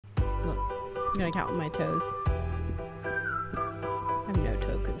I'm gonna count with my toes. I have no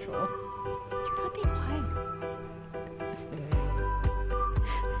toe control. You're not being quiet.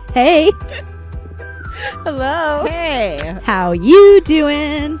 Hey, Hello. Hey. how you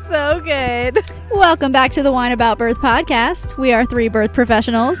doing? So good. Welcome back to the Wine About Birth podcast. We are 3 birth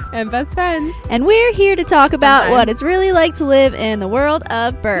professionals, And best friends. and we're here to talk about Sometimes. what it's really like to live in the world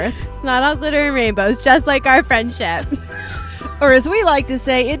of birth. It's not all glitter and rainbows, just like our friendship. Or as we like to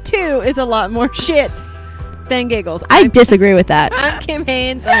say, it too is a lot more shit than giggles. I disagree with that. I'm Kim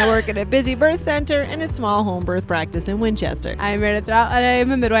Haynes. I work at a busy birth center and a small home birth practice in Winchester. I'm Meredith Rao, and I'm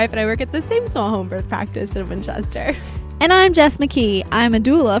a midwife, and I work at the same small home birth practice in Winchester. And I'm Jess McKee. I'm a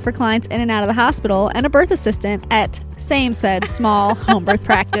doula for clients in and out of the hospital and a birth assistant at same said small home birth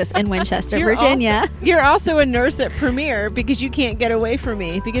practice in Winchester, Virginia. You're also a nurse at Premier because you can't get away from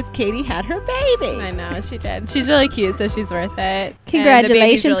me because Katie had her baby. I know, she did. She's really cute, so she's worth it. Congratulations, And the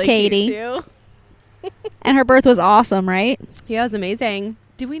baby's really Katie. cute, too. And her birth was awesome, right? Yeah, it was amazing.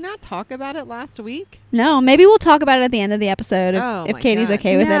 Did we not talk about it last week? No, maybe we'll talk about it at the end of the episode if my Katie's God.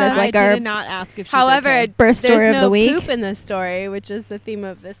 okay with it as Yeah, like I our did not ask if she's However, okay. birth story there's of no the week. poop in this story, which is the theme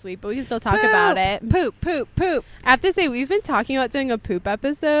of this week, but we can still talk Poop, about it. Poop, poop, poop. I have to say, we've been talking about doing a poop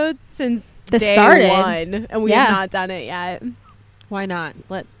episode since This day started. 1, and we Yeah. have not done it yet. Why not?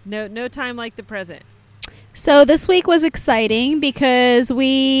 No time like the present. So this week was exciting because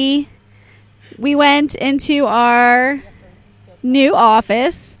we went into our new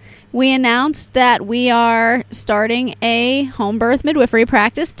office. We announced that we are starting a home birth midwifery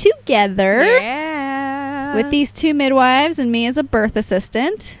practice together Yeah. with these 2 midwives and me as a birth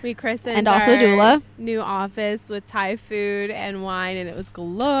assistant. We christened and also a our doula. new office with Thai food and wine, and it was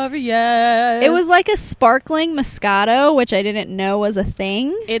glorious. It was like a sparkling Moscato, which I didn't know was a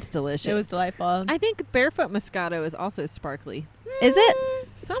thing. It's delicious. It was delightful. I think barefoot Moscato is also sparkly. Is it?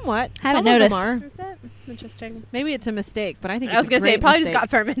 Somewhat. Haven't Some noticed. Of them are. Is it? Interesting. Maybe it's a mistake, but I think I was it's a gonna say great it probably mistake. just got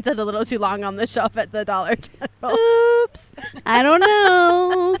fermented a little too long on the shelf at the Dollar General. Oops. I don't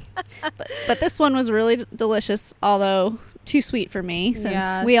know. but this one was really delicious, although too sweet for me since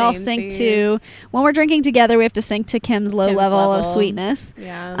Yeah, we all same sync to, when we're drinking together, we have to sync to Kim's low Kim's level of level. sweetness.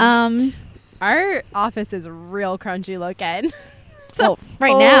 Yeah. Our office is real crunchy looking. Well,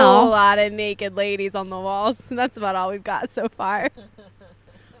 right A now, lot of naked ladies on the walls. That's about all we've got so far.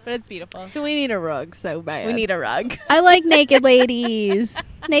 But it's beautiful. We need a rug so bad. We need a rug. I like naked ladies.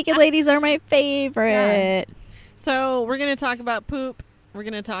 Naked ladies are my favorite. So we're going to talk about poop. We're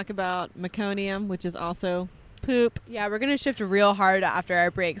going to talk about meconium, which is also poop. Yeah, we're going to shift real hard after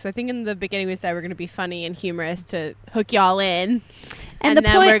our break. So I think in the beginning we said we're going to be funny and humorous to hook y'all in. And the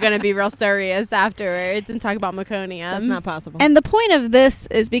then point- we're going to be real serious afterwards and talk about meconium. That's not possible. And the point of this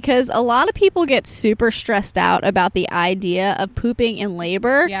is because a lot of people get super stressed out about the idea of pooping in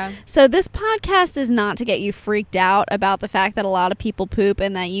labor. Yeah. So this podcast is not to get you freaked out about the fact that a lot of people poop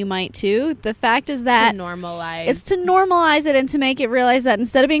and that you might too. The fact is that To normalize. it's to normalize it and to make it realize that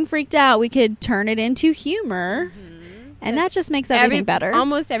instead of being freaked out, we could turn it into humor. And that just makes everything better.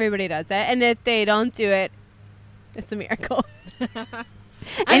 Almost everybody does it. And if they don't do it, it's a miracle.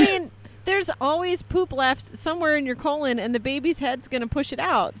 I mean, there's always poop left somewhere in your colon, and the baby's head's going to push it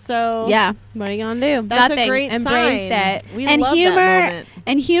out. So Yeah. What are you going to do? that's Nothing. a great Embrace sign. it. We And love humor- that moment.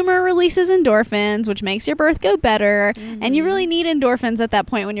 And humor releases endorphins, which makes your birth go better. And you really need endorphins at that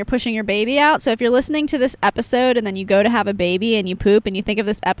point when you're pushing your baby out. So if you're listening to this episode and then you go to have a baby and you poop and you think of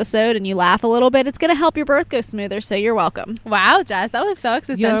this episode and you laugh a little bit, it's going to help your birth go smoother. So you're welcome. Wow, Jess, that was so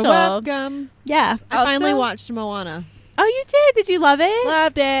existential. You're welcome. Yeah. I finally Also- watched Moana. Oh, you did? Did you love it?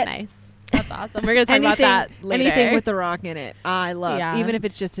 Loved it. Nice. That's awesome. We're going to talk about that later. Anything with The Rock in it, I love. Yeah. Even if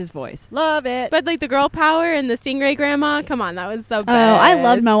it's just his voice. Love it. But like the girl power and the stingray grandma, come on, that was the best. Oh, I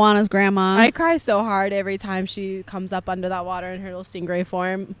loved Moana's grandma. I cry so hard every time she comes up under that water in her little stingray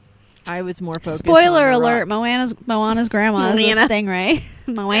form. I was more focused Spoiler on The alert, Rock. Moana's grandma is a Moana. stingray.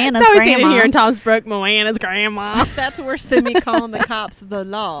 Moana's That's how we say it grandma. here in Tom's Brook, Moana's grandma. That's worse than me calling the cops the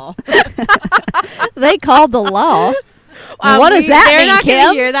law. They called the law. What does that They're mean, not Kim?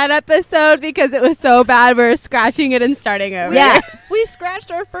 gonna hear that episode because it was so bad. We're scratching it and starting over. Yeah. We scratched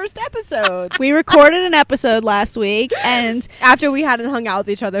our first episode. We recorded an episode last week, and After we hadn't hung out with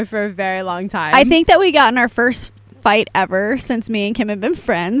each other for a very long time. I think that we got in our first fight ever since me and Kim have been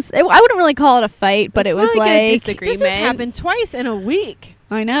friends. I wouldn't really call it a fight, but It's it was more like a like, disagreement. This has happened twice in a week.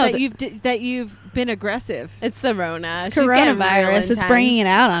 I know. That you've been aggressive. it's the Rona. It's She's getting real coronavirus. It's bringing intense. it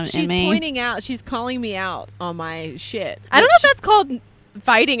out on She's me. pointing out. She's calling me out on my shit. I don't know if that's called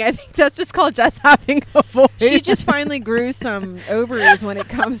fighting. I think that's just called Jess having a voice. She just finally grew some ovaries when it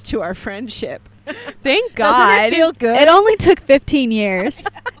comes to our friendship. Thank Doesn't God. it feel good? It only took 15 years.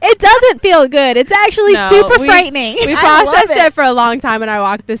 It doesn't feel good. It's actually No, super we- frightening. We I love processed it. it for a long time when I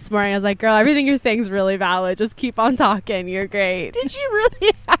walked this morning. I was like, girl, everything you're saying is really valid. Just keep on talking. You're great. Did you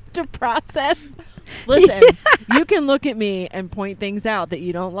really have to process? Listen, you can look at me and point things out that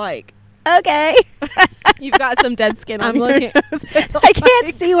you don't like. Okay. You've got some dead skin on I'm your looking- nose.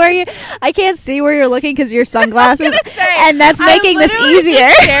 I can't see where you're looking because your sunglasses, Say, and that's making I'm this literally just easier.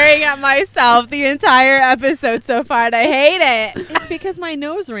 staring at myself the entire episode so far, and I hate it. It's because my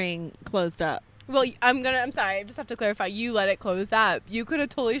nose ring closed up. Well, I'm sorry. I just have to clarify. You let it close up. You could have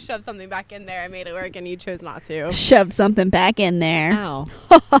totally shoved something back in there and made it work, and you chose not to. Shoved something back in there. Ow.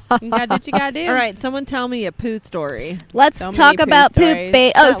 You gotta do what you gotta do. All right, someone tell me a poo story. Let's So many talk poo about poop.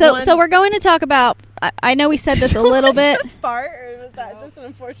 stories. Oh, That so one- we're going to talk about. I know we said this a little bit. Was that fart, or was that just an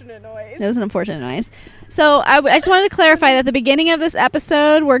unfortunate noise? It was an unfortunate noise. So I just wanted to clarify that at the beginning of this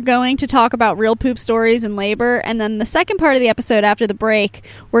episode, we're going to talk about real poop stories in labor. And then the second part of the episode after the break,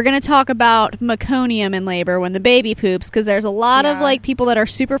 we're going to talk about meconium in labor when the baby poops. Because there's a lot of Yeah. like people that are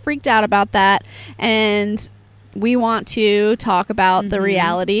super freaked out about that. And we want to talk about the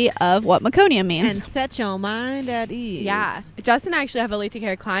reality of what meconium And means. set your mind at ease. Yeah. Justin actually have a late to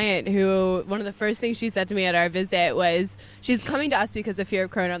care client who one of the first things she said to me at our visit was she's coming to us because of fear of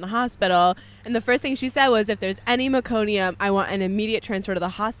corona in the hospital. And the first thing she said was, if there's any meconium, I want an immediate transfer to the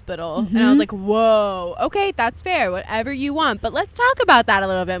hospital. And I was like, whoa, okay, that's fair. Whatever you want. But let's talk about that a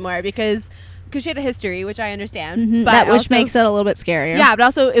little bit more because she had a history, which I understand. Mhm. But That which also- makes it a little bit scarier. Yeah, but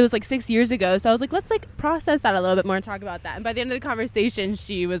also it was like 6 years ago. So I was like, let's like process that a little bit more and talk about that. And by the end of the conversation,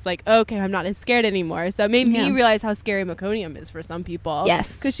 she was like, okay, I'm not as scared anymore. So it made Yeah. me realize how scary meconium is for some people.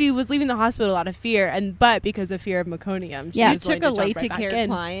 Yes. Because she was leaving the hospital out of fear, but because of fear of meconium, she Yeah. You was willing took a to jump late to right care back in.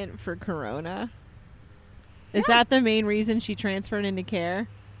 client for corona. Is that the main reason she transferred into care?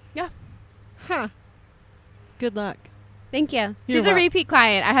 Yeah. Huh. Good luck. Thank you. You're She's a wel- repeat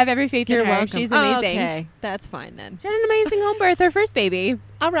client. I have every faith You're in her. welcome. She's Oh, amazing. okay, that's fine then. She had an amazing home birth, her first baby.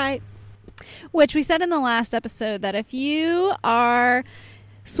 All right. Which we said in the last episode that if you are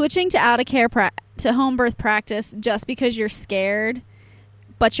switching to out of care to home birth practice just because you're scared,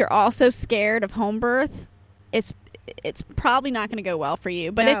 but you're also scared of home birth, it's probably not going to go well for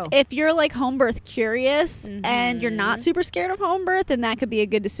you. But No. if you're like home birth curious and you're not super scared of home birth, then that could be a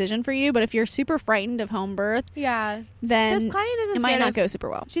good decision for you. But if you're super frightened of home birth, Yeah. then This client isn't it might scared not of go super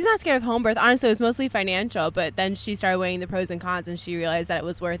well. She's not scared of home birth. Honestly, it was mostly financial, but then she started weighing the pros and cons, and she realized that it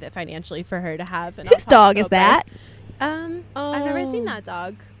was worth it financially for her to have an Whose dog is off-hospital that? birth. I've never seen Oh. that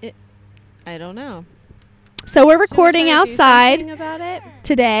dog. I don't know. So we're Should we recording try to do outside something about it.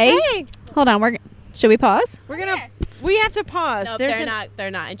 today. Hey, Hold on, should we pause? We're gonna. We have to pause. nope, There's they're an- not. They're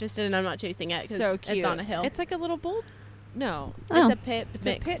not interested, and I'm not chasing it because so cute. it's on a hill. It's like a little bull. No, Oh, It's a pit it's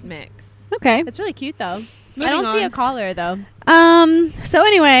mix. a pit mix. okay. It's really cute though. Moving I don't see on. a collar though. So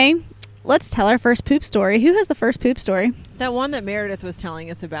anyway, let's tell our first poop story. Who has the first poop story? That one that Meredith was telling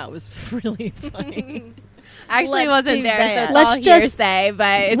us about was really funny. Actually, Let's wasn't do there. that. So it's Let's all just- hearsay,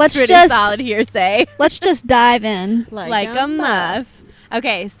 but it's let's pretty just- solid hearsay. Let's just dive in. Like a muff.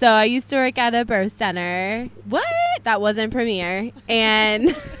 Okay, so I used to work at a birth center. What? That wasn't Premier,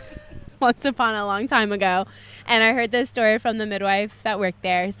 and once upon a long time ago, and I heard this story from the midwife that worked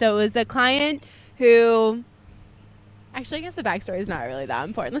there. So it was a client who, actually, I guess the backstory is not really that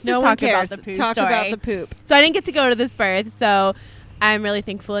important. Let's No just one talk cares. about the poop Talk story. about the poop. So I didn't get to go to this birth, so I'm really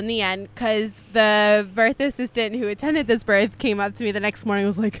thankful in the end because the birth assistant who attended this birth came up to me the next morning and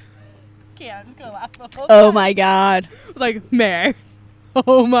was like, okay, I'm just going to laugh the whole Oh time. my god. I was like, Mare.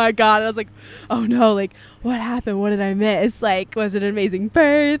 Oh my God. I was like, oh no, like, what happened? What did I miss? Like, was it an amazing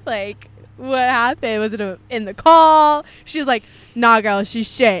birth? Like, what happened? Was it in the call? She was like, nah, girl, she's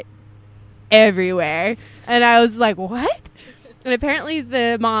shit everywhere. And I was like, what? And apparently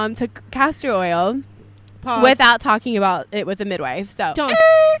the mom took castor oil Pause. without talking about it with the midwife. So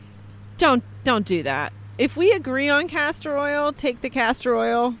Don't do that. If we agree on castor oil, take the castor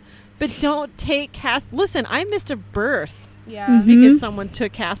oil, but don't take Listen, I missed a birth yeah. Mhm. because someone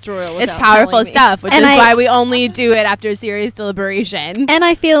took castor oil. It's without powerful telling me. stuff, which And is I- why we only do it after serious deliberation. And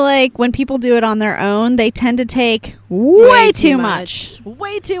I feel like when people do it on their own, they tend to take way too much.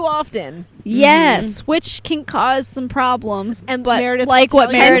 Way too often. Yes, which can cause some problems. And but Meredith like will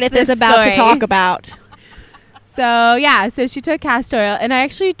what tell you- Meredith Hence is the about to story. talk about. So, yeah, so she took castor oil, and I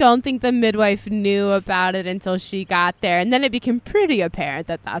actually don't think the midwife knew about it until she got there. And then it became pretty apparent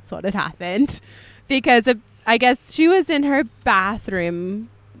that that's what had happened because I guess she was in her bathroom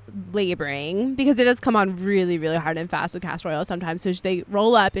laboring, because it does come on really, really hard and fast with castor oil sometimes. So they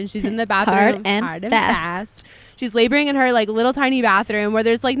roll up and she's in the bathroom. Hard and fast. She's laboring in her like little tiny bathroom where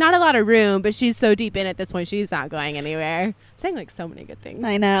there's like not a lot of room, but she's so deep in at this point she's not going anywhere. I'm saying like so many good things.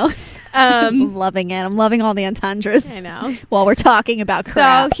 I know. I'm loving it. I'm loving all the entendres. I know. While we're talking about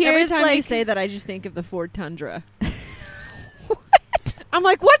crap. So Every here's time like you say that, I just think of the Ford Tundra. What? I'm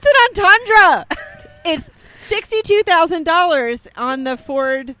like, what's it on Tundra? It's $62,000 on the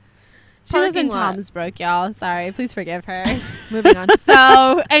Ford. she lives in parking lot. Tomsbrook, y'all. Sorry, please forgive her. Moving on.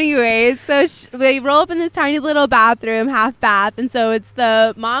 So anyways, they roll up in this tiny little bathroom, half bath, and so it's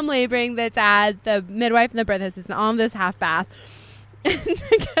the mom laboring, the dad, the midwife, and the birth assistant all in this half bath. And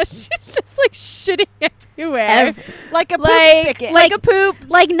I guess she's just like shitting everywhere, Like a poop spigot. like a poop,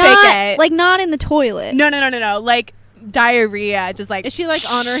 like spigot. not in the toilet. no, like diarrhea, just like Is she like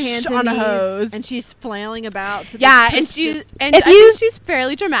on her hands and on a knees, hose, and she's flailing about? So yeah, the and poop's she just- and If I you- think she's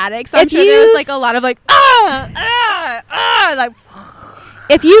fairly dramatic, so I'm if sure there was you've- like a lot of like like.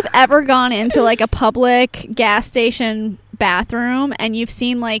 If you've ever gone into like a public gas station bathroom and you've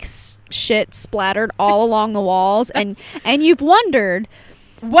seen like shit splattered all along the walls and you've wondered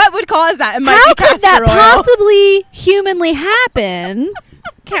What would cause that? It might how be could that castor oil. possibly humanly happen,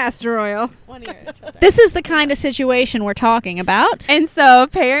 castor oil. One of your children. this is the kind of situation we're talking about. And so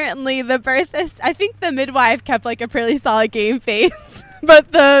apparently I think the midwife kept like a pretty solid game face,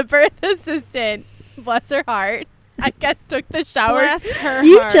 but the birth assistant, bless her heart, I guess took the shower. Bless her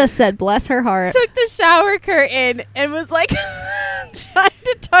You heart. just said bless her heart. Took the shower curtain and was like trying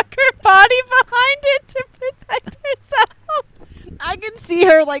to tuck her body behind it to protect herself. I can see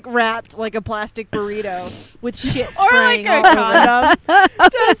her like wrapped like a plastic burrito with shit Or like spraying a all over. condom.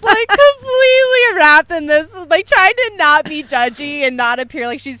 Just like completely wrapped in this, like trying to not be judgy and not appear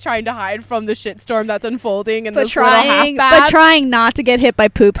like she's trying to hide from the shitstorm that's unfolding in But this little half trying bath. not to get hit by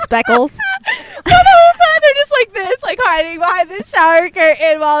poop speckles. So the whole time they're just like this, like hiding behind the shower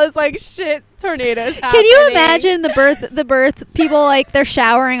curtain while it's like shit tornadoes happening. Can you imagine the birth people, like they're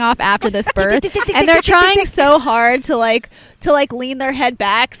showering off after this birth and they're trying so hard to lean their head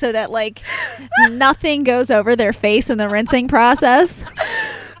back so that like nothing goes over their face in the rinsing process.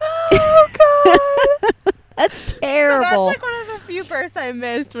 Oh god. That's So terrible. that's like one of the few births I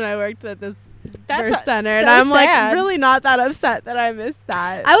missed when I worked at this That's birth center, so and I'm like sad. really not that upset that I missed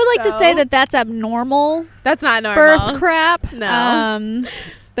that. I would like to So, say that that's abnormal that's not normal. birth crap. No.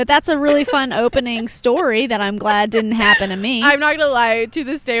 But that's a really fun opening story that I'm glad didn't happen to me. I'm not gonna lie. To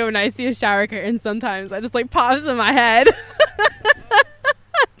this day, when I see a shower curtain, sometimes I just like pops in my head.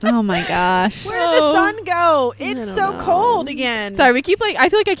 Oh my gosh. Where did the sun go? I It's don't so know. cold again. Sorry, we keep like I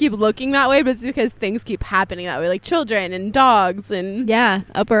feel like I keep looking that way, but it's because things keep happening that way, like children and dogs and Yeah,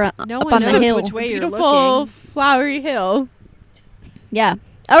 up No up one on the knows hill. which way you're beautiful looking. flowery hill. Yeah.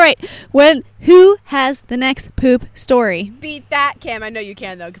 All right. Who has the next poop story? Beat that, Kim. I know you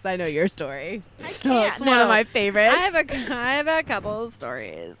can though, because I know your story. So can't, it's one of no. my favorites. I have a couple of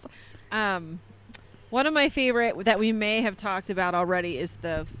stories. One of my favorite that we may have talked about already is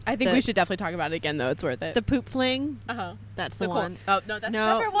I think we should definitely talk about it again, though. It's worth it. the poop fling. uh-huh. That's the Cool. one. Oh no, that's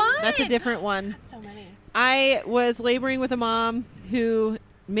No, a different one. that's a different one. So many. I was laboring with a mom who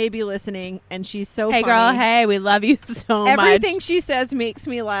may be listening, and she's so Hey funny. girl, hey, we love you so Everything much. she says makes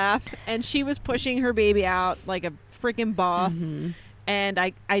me laugh, and she was pushing her baby out like a freaking boss. Mhm. And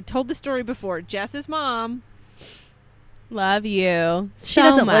I told the story before. Jess's mom, Love you. She so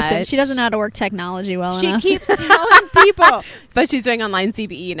doesn't listen. much. She doesn't know how to work technology well she enough. keeps telling people. But she's doing online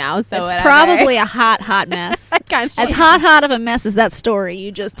CBE now, so It's whatever. probably a hot mess. Kinda As like- hot of a mess as that story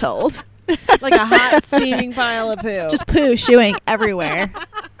you just told. Like a hot steaming pile of poo. Just poo shooing everywhere.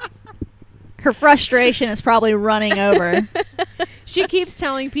 Her frustration is probably running over. She keeps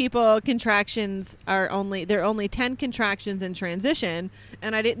telling people contractions are only 10 contractions in transition,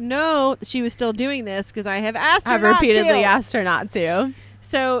 and I didn't know that she was still doing this because I have asked her I've not repeatedly to. asked her not to.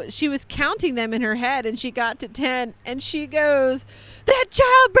 So she was counting them in her head, and she got to 10, and she goes, "That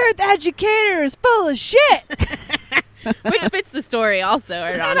childbirth educator is full of shit." Which fits the story also,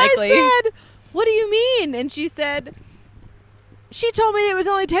 And ironically. I said, "What do you mean?" And she said, "She told me there was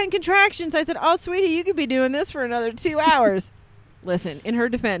only 10 contractions." I said, "Oh, sweetie, you could be doing this for another 2 hours." Listen, in her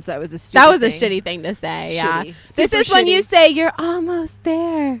defense, that was a stupid That was a thing. shitty thing to say, yeah. Shitty. This Super is when you shitty. say you're almost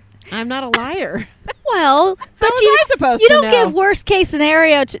there. I'm not a liar. Well, but was you I supposed you to don't know? give worst case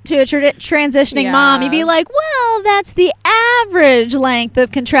scenario to a transitioning Yeah. mom. You'd be like, well, that's the average length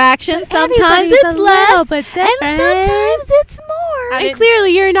of contractions. Sometimes everybody's it's a little less, bit and different. sometimes it's more. And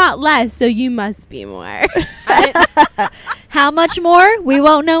clearly you're not less, so you must be more. How much more? We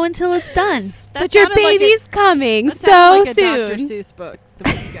won't know until it's done. But your baby's coming That so sounds like a Dr. soon. Seuss book.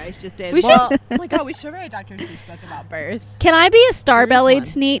 than what you guys just did. We Well, should. Oh my god, we should write a Dr. Seuss book about birth. Can I be a star-bellied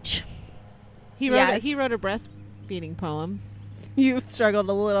Here's sneech? he wrote Yes. he wrote a breastfeeding poem. You struggled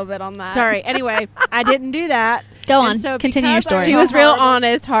a little bit on that. Sorry. Anyway, I didn't do that. Go And on. so Continue your because I story. She So was real hard.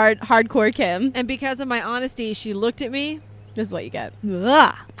 honest, hardcore Kim. And because of my honesty, she looked at me This is what you get.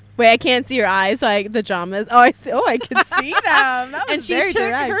 Ugh. Wait, I can't see your eyes, so the dramas. Oh, I see. Oh, I can see them. That was and she very took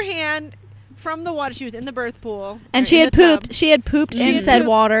direct. her hand from the water. She was in the birth pool. And or she in had the tub pooped. She had pooped She in had said pooped.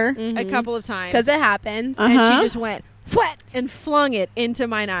 water. a couple of times. because it happens. Uh. and Uh-huh. she just went flat and flung it into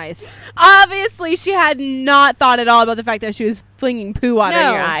mine eyes. Obviously, she had not thought at all about the fact that she was flinging poo water in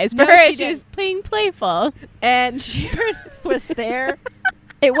No. your eyes. For No, her, she she was being playful. And Sharon was there.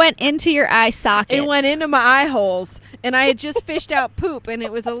 It went into your eye socket. It went into my eye holes, and I had just fished out poop, and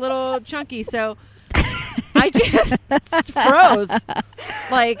it was a little chunky, so I just froze.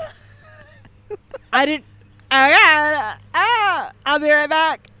 Like, I didn't. I'll be right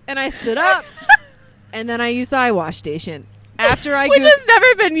back. And I stood up, and then I used the eye wash station. After I Which has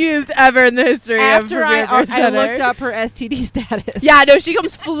never been used ever in the history after of I Premier Center. looked up her STD status. Yeah, no, she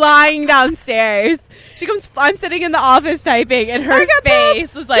comes flying downstairs. I'm sitting in the office typing, and her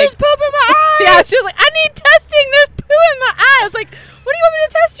face was like, There's poop in my eye. yeah, she was like, I need testing. There's poo in my eye. I was like, what do you want me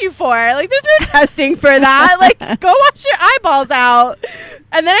to test you for? Like, there's no testing for that. Like, go wash your eyeballs out.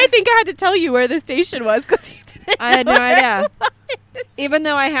 And then I think I had to tell you where the station was because you didn't. I had know no where idea. it was. Even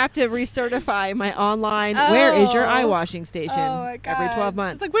though I have to recertify my online, where is your Oh. eye washing station? Oh my God. Every 12 It's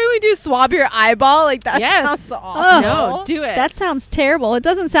months. like, what do we do? Swab your eyeball? Like, that Yes. sounds so awful. Ugh. No, do it. That sounds terrible. It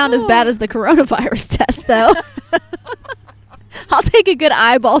doesn't sound as bad as the coronavirus test, though. I'll take a good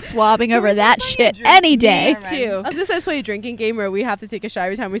eyeball swabbing over that shit any day. Me too. I was just going to play a drinking game where we have to take a shot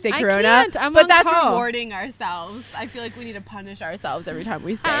every time we say I Corona. can't. I'm but on that's call. rewarding ourselves. I feel like we need to punish ourselves every time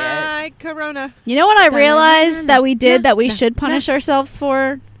we say it. Corona. You know what I realized that we did that we should punish ourselves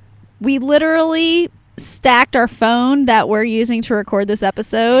for? We literally stacked our phone that we're using to record this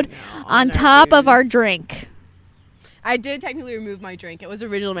episode on our top of our booze. drink. I did technically remove my drink. It was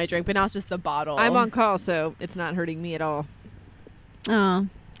originally my drink, but now it's just the bottle. I'm on call, so it's not hurting me at all. Oh,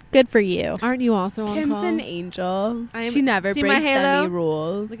 good for you. Aren't you also on Kim's call? an angel. I am- She never see my breaks halo? any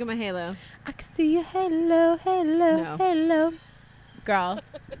rules. Look at my halo. I can see your halo, halo, No. halo. Girl.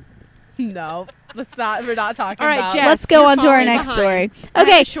 No. Let's not. We're not talking All right, about. Jess. Let's go you're on to our falling next behind. story. I have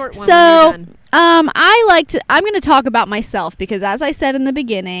Okay, a short one so when you're done. I'm going to talk about myself because, as I said in the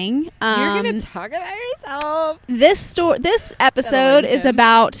beginning, You're gonna talk about yourself. this episode is him.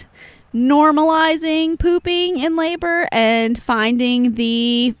 about normalizing pooping in labor and finding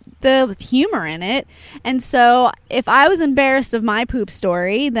the humor in it. And so if I was embarrassed of my poop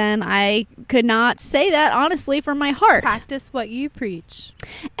story, then I could not say that honestly from my heart. Practice what you preach.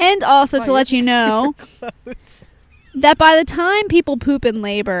 And also Wow, to let you're you know that by the time people poop in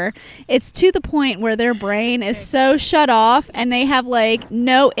labor, it's to the point where their brain is so shut off and they have like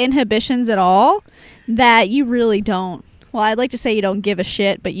no inhibitions at all that you really don't. Well, I'd like to say you don't give a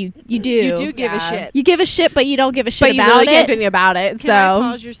shit, but you do. You do give a Yeah. shit. You give a shit, but you don't give a shit But you about really can't do it. anything about it. Can I So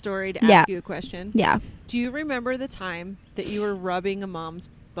pause your story to Yeah. ask you a question? Yeah. Do you remember the time that you were rubbing a mom's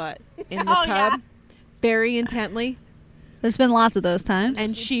butt in the Oh, tub yeah. very intently There's been lots of those times.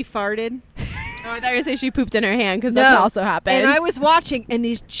 and she farted? Oh, I thought you were going to say she pooped in her hand because that's No. also happened. And I was watching, and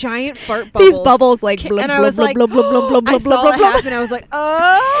these giant fart bubbles. These bubbles like ca- blub, and I blub, was blub, like, blub, blub, blub, blub, I blub, saw blub, it blub. happen. I was like,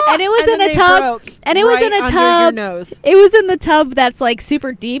 oh! And it was in then a they tub. broke And it was right in a under tub. Your nose. It was in the tub that's like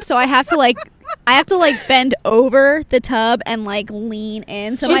super deep, so I have to like bend over the tub and like lean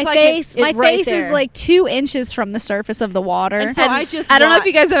in. So She's my like face it right is there. like 2 inches from the surface of the water. And so And I just I don't know if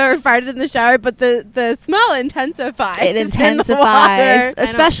you watched. guys have ever farted in the shower, but the smell intensifies. It in the intensifies, water.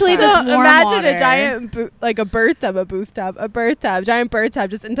 especially if So it's So warm imagine water. a giant, like a birth tub, giant birth tub,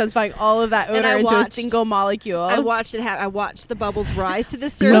 just intensifying all of that And odor I into a watched- single molecule. I watched it happen. I watched the bubbles rise to the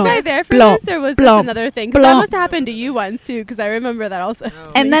Was surface. I there for Blump, this, or was blump, this another thing? Because that blump. must have happened to you once too. Because I remember that also.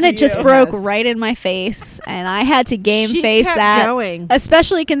 And then to it just you. broke Yes. right in my face, and I had to game She face kept that. going.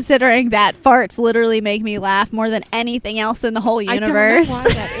 Especially considering that farts literally make me laugh more than anything else in the whole universe. I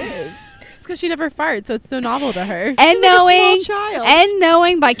don't know why that is. It's because she never farts, so it's so novel to her. And She's like a knowing small child. and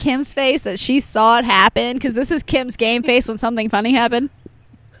knowing by Kim's face that she saw it happen, because this is Kim's game face when something funny happened.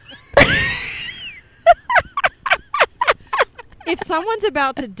 If someone's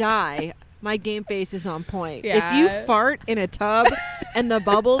about to die, my game face is on point. If Yeah. you fart in a tub and the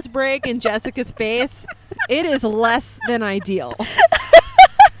bubbles break in Jessica's face, it is less than ideal.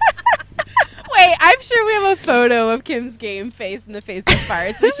 Wait, I'm sure we have a photo of Kim's game face in the face of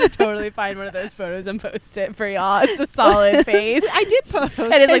farts. We should totally find one of those photos and post it for y'all. It's a solid face. I did post.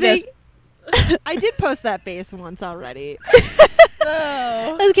 And it's like I this. think- I did post that face once already.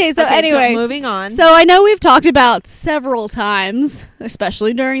 Okay, so anyway, moving on. so I know we've talked about several times,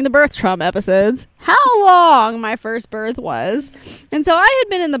 especially during the birth trauma episodes, how long my first birth was. And so I had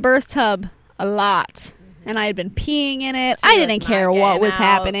been in the birth tub a lot, and I had been peeing in it. I didn't care what was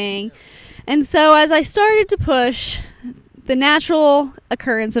happening. And so as I started to push, the natural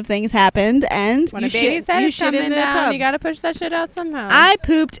occurrence of things happened, and When a baby's head is shit in coming the down, tub. you gotta push that shit out somehow. I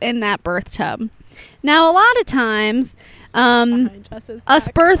pooped in that birth tub. Now, a lot of times, Behind Jess's us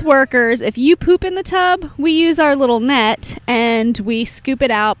back. birth workers, if you poop in the tub, we use our little net and we scoop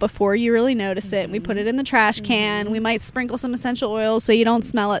it out before you really notice it. And we put it in the trash can. We might sprinkle some essential oils so you don't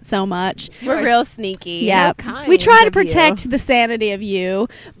smell it so much. We're real sneaky. Yeah, kind we try to of protect the sanity of you,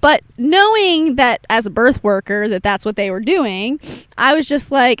 but knowing that as a birth worker that that's what they were doing, I was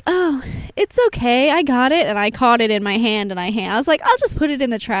just like, oh, it's okay, I got it, and I caught it in my hand, and I was like, I'll just put it in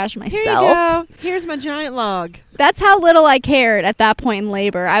the trash myself. Here you go. Here's my giant log. That's how little I cared at that point in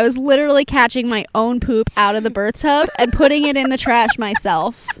labor. I was literally catching my own poop out of the birth tub and putting it in the trash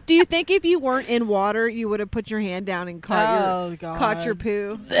myself. Do you think if you weren't in water, you would have put your hand down and caught your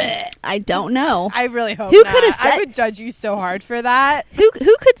poo? I don't know. I really hope Who not. coulda said- I would judge you so hard for that. Who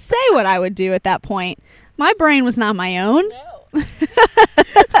could say what I would do at that point? My brain was not my own.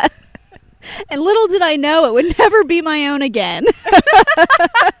 And little did I know it would never be my own again.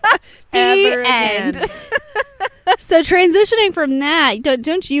 Ever end. again. So transitioning from that,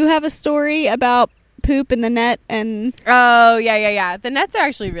 don't you have a story about poop in the net? And Oh, yeah. The nets are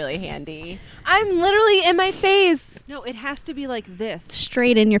actually really handy. I'm literally in my face. No, it has to be like this.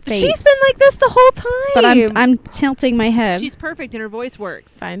 straight in your face. She's been like this the whole time. but I'm tilting my head. She's perfect and her voice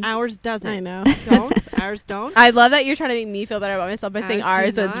works. Fine. Ours doesn't. I know. Ours don't. I love that you're trying to make me feel better about myself by saying Ours do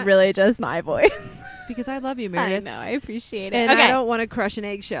ours, so it's not. really just my voice. Because I love you, I Meredith. know. I appreciate it. And okay. I don't want to crush an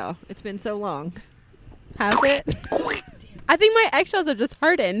eggshell. It's been so long. Has it? I think my eggshells have just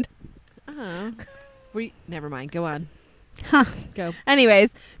hardened. Oh. Never mind. Go on. Huh. Go.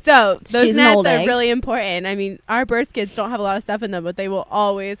 Anyways, so those She's an nets old are egg. really important. I mean, our birth kits don't have a lot of stuff in them, but they will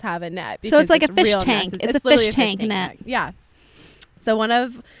always have a net. So it's because like a fish real tank. nets. It's a literally fish tank net. Yeah. So one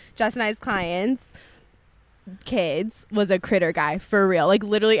of Jess and I's clients' kids was a critter guy for real. Like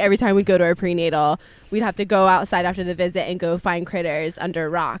literally every time we'd go to our prenatal, we'd have to go outside after the visit and go find critters under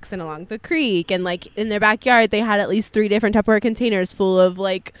rocks and along the creek. And like in their backyard, they had at least 3 different Tupperware containers full of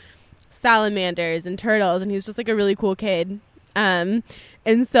like salamanders and turtles. And he was just like a really cool kid. And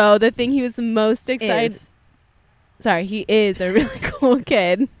so the thing he was most excited. Sorry, he is a really cool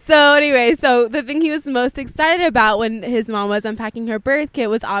kid. So anyway, so the thing he was most excited about when his mom was unpacking her birth kit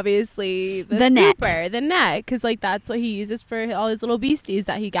was obviously the net. scooper, the net, because like that's what he uses for all his little beasties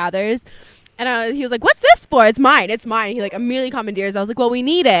that he gathers. And he was like, "What's this for? It's mine. It's mine." He like immediately commandeers. I was like, "Well, we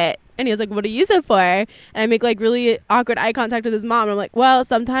need it." And he was like, "What do you use it for?" And I make like really awkward eye contact with his mom. And I'm like, "Well,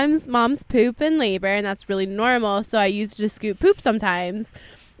 sometimes moms poop in labor, and that's really normal. So I use it to scoop poop sometimes."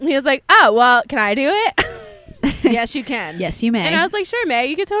 And he was like, "Oh, well, can I do it?" Yes, you can. Yes, you may. And I was like, "Sure, May,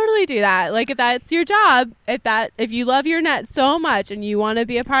 you could totally do that. Like, if that's your job, if you love your net so much and you want to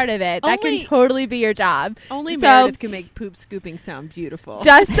be a part of it, that Only- can totally be your job." Only So- Meredith can make poop scooping sound beautiful.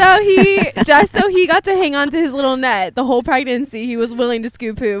 Just so he got to hang on to his little net the whole pregnancy, he was willing to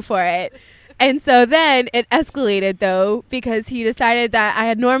scoop poop for it. And so then it escalated, though, because he decided that I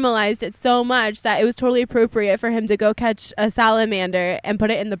had normalized it so much that it was totally appropriate for him to go catch a salamander and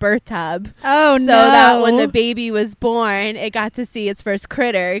put it in the birth tub. oh So no! that when the baby was born, it got to see its first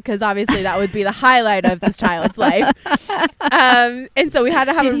critter, because obviously that would be the highlight of this child's life. And so we had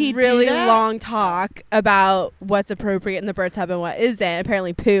to have Did a he do really that? long talk about what's appropriate in the birth tub and what isn't.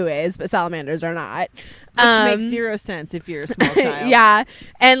 Apparently poo is, but salamanders are not. Which makes 0 sense if you're a small child. Yeah,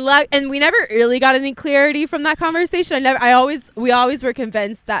 and we never really got any clarity from that conversation. We always were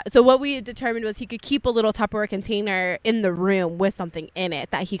convinced that. So what we had determined was he could keep a little Tupperware container in the room with something in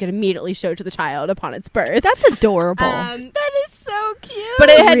it that he could immediately show to the child upon its birth. That's adorable. That is so cute. But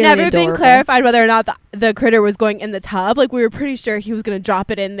it had really never been adorable. clarified whether or not the critter was going in the tub. Like, we were pretty sure he was going to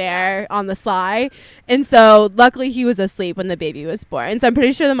drop it in there on the sly. And so luckily he was asleep when the baby was born. So I'm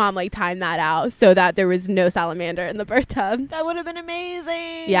pretty sure the mom like timed that out so that there was no salamander in the birth tub. That would have been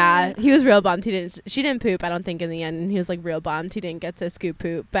amazing. Yeah, he was real bummed. She didn't poop, I don't think, in the end. And he was like real bummed. He didn't get to scoop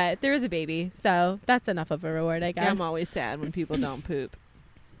poop. But there was a baby. So that's enough of a reward, I guess. I'm always sad when people don't poop.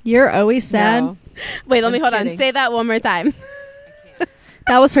 You're always sad. No. Wait, let me I'm hold kidding. on. Say that one more time.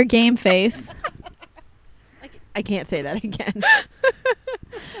 That was her game face. I can't say that again.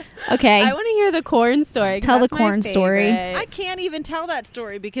 Okay. I want to hear the corn story. 'cause Tell the that's my corn story. favorite. I can't even tell that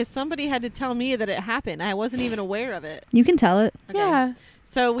story because somebody had to tell me that it happened. I wasn't even aware of it. You can tell it. Okay. Yeah.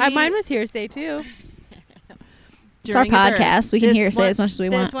 So we, Mine was hearsay too. It's our during a birth. podcast. We can This hear her say one- as much as we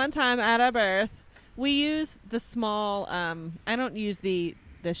This want. one time at a birth, we use the small. I don't use the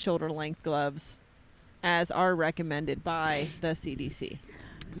shoulder length gloves, as are recommended by the CDC.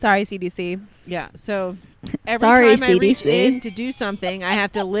 Sorry, CDC. Yeah. So every Sorry, time I reach CDC. in to do something, I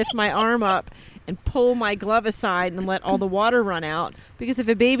have to lift my arm up and pull my glove aside and let all the water run out, because if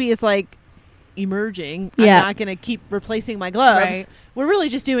a baby is like emerging, Yeah. I'm not going to keep replacing my gloves. Right. We're really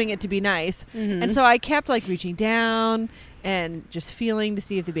just doing it to be nice. Mhm. And so I kept like reaching down and just feeling to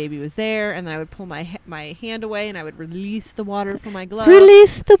see if the baby was there, and then I would pull my my hand away and I would release the water from my glove.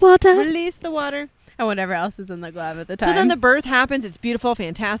 Release the water. Release the water. And whatever else is in the glove at the time. So then the birth happens. It's beautiful,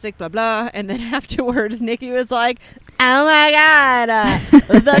 fantastic, blah, blah. And then afterwards, Nikki was like, oh, my God,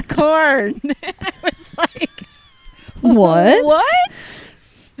 the corn. And I was like, What? What?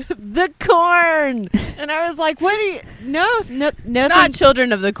 The corn. And I was like, what are you? No, not thank,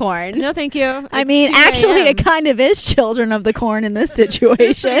 children of the corn. no, thank you. I It's mean, 2 actually, a.m. it kind of is Children of the Corn in this It's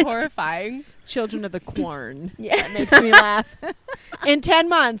pretty situation. horrifying. Children of the corn. Yeah. That makes me laugh. In 10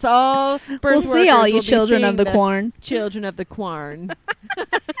 months, all birth We'll see all workers you will be children of seeing the corn. Children of the corn.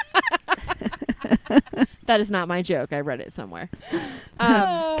 That is not my joke. I read it somewhere.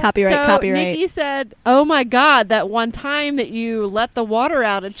 Copyright, so copyright. Nikki said, oh my God, that one time that you let the water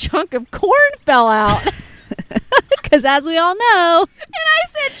out, a chunk of corn fell out. Because as we all know, And I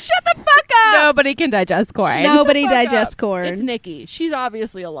said, shut the fuck up. Nobody can digest corn. nobody fuck digests up. corn. It's Nikki. She's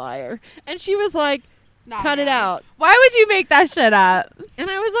obviously a liar. And she was like, cut it out. Why would you make that shit up? And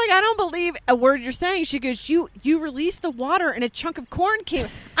I was like, I don't believe a word you're saying. She goes, you released the water and a chunk of corn came.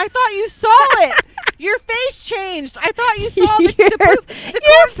 I thought you saw it. Your face changed. I thought you saw the poop. The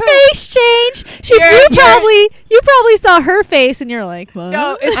Your corn poop. face changed. You probably saw her face, and you're like, what?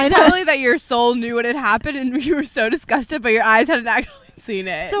 No, it's I know. probably that your soul knew what had happened and you were so disgusted, but your eyes hadn't actually seen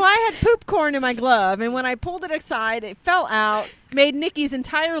it. So I had poop corn in my glove, and when I pulled it aside, it fell out, made Nikki's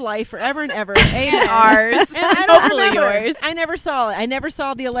entire life forever and ever. and ours. And I don't Hopefully remember. yours. I never saw it. I never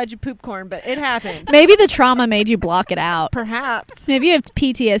saw the alleged poop corn, but it happened. Maybe the trauma made you block it out. Perhaps. Maybe you have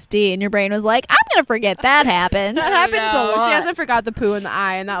PTSD, and your brain was like, I'm gonna forget that happened. That happens a No, lot. She hasn't forgot the poo in the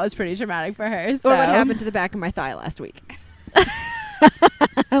eye, and that was pretty traumatic for her. So. Or what happened to the back of my thigh last week.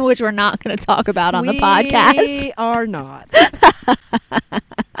 Which we're not going to talk about on the We podcast. are not.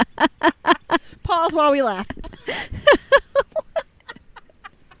 Pause while we laugh.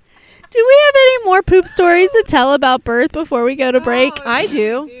 Do we have any more poop stories to tell about birth before we go to break? I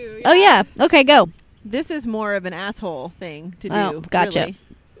do. Oh, yeah. Okay, go. This is more of an asshole thing to do. Oh, gotcha.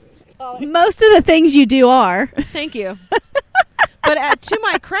 really. Most of the things you do are. Thank you. But to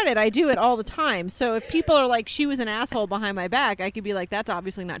my credit, I do it all the time. So if people are like, she was an asshole behind my back, I could be like, that's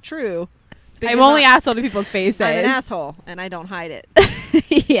obviously not true. because I'm only asshole to people's faces. I'm an asshole, and I don't hide it.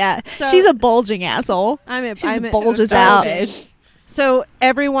 Yeah. So- She's a bulging asshole. She just bulges out. Selfish. So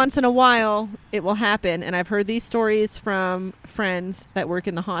every once in a while, it will happen. And I've heard these stories from friends that work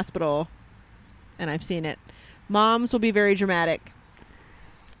in the hospital, and I've seen it. Moms will be very dramatic.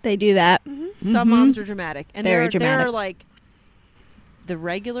 They do that. Some Mhm. moms are dramatic. And Very there dramatic. are like the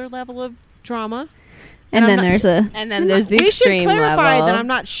regular level of drama. And I'm then not- there's a. And then there's the we should extreme clarify level. that I'm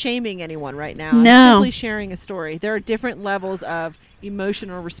not shaming anyone right now. No. I'm simply sharing a story. There are different levels of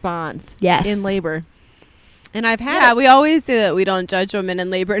emotional response Yes. in labor. And I've had Yeah, it. we always say that we don't judge women in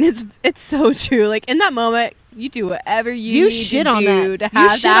labor, and it's so true. Like in that moment, you do whatever you need shit to on do that. to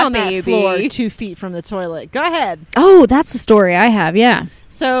have you shit that on baby. that floor 2 feet from the toilet. Go ahead. Oh, that's the story I have. Yeah.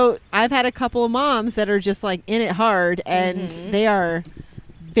 So I've had a couple of moms that are just like in it hard, and Mhm. they are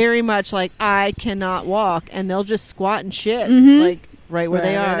very much like, I cannot walk, and they'll just squat and shit Mhm. like right where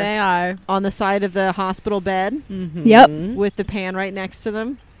they Wherever are, They are. on the side of the hospital bed Mhm. Yep. with the pan right next to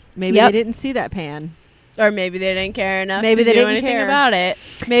them. Maybe Yep. they didn't see that pan. Or maybe they didn't care enough. Maybe to they do didn't anything care. about it.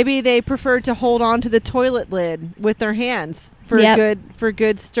 Maybe they preferred to hold on to the toilet lid with their hands for Yep.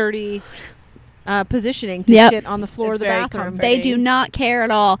 good sturdy positioning to Yep. shit on the floor It's of the very bathroom. comforting. They do not care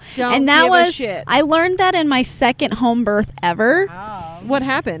at all. Don't and that give a was shit. I learned that in my second home birth ever. What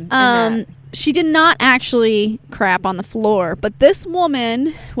happened? in that? She did not actually crap on the floor, but this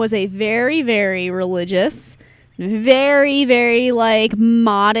woman was a very, very religious, very, very like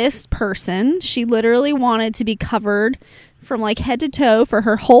modest person. She literally wanted to be covered from like head to toe for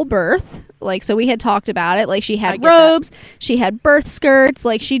her whole birth. Like, so we had talked about it. Like, she I had get that. robes, she had birth skirts.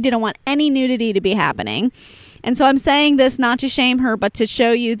 Like, she didn't want any nudity to be happening. And so I'm saying this not to shame her, but to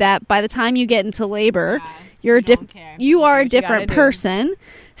show you that by the time you get into labor, you're a you are a different person.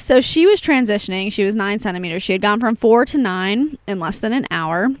 So she was transitioning. She was 9 centimeters. She had gone from 4 to 9 in less than an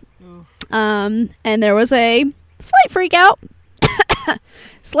hour. And there was a slight freak out.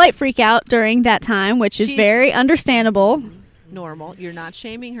 slight freak out during that time, which is She's- very understandable. Normal. You're not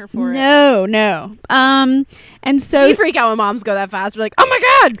shaming her for it. No. And so We freak out when moms go that fast. We're like, oh my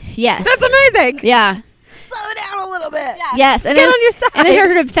God, yes, that's amazing. yeah, Slow down a little bit. yes, and Get on your side. And in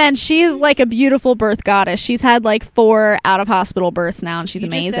her defense, she is like a beautiful birth goddess. She's had like 4 out of hospital births now, and she's You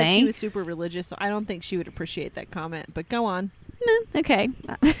just said amazing. she was super religious, so I don't think she would appreciate that comment. But go on. Okay.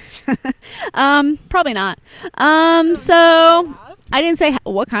 Probably not. So I didn't say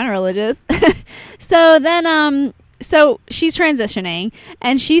what kind of religious. So then, so she's transitioning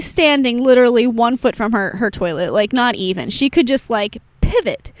and she's standing literally 1 foot from her toilet, like not even. She could just like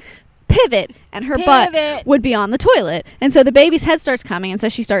pivot and her butt Pivot. would be on the toilet. And so the baby's head starts coming, and so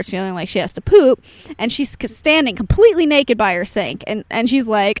she starts feeling like she has to poop, and she's standing completely naked by her sink, and she's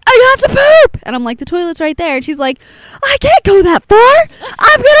like, I have to poop, and I'm like, the toilet's right there, and she's like, I can't go that far,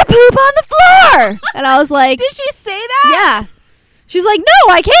 I'm gonna poop on the floor. And I was like, Did she say that? yeah. She's like,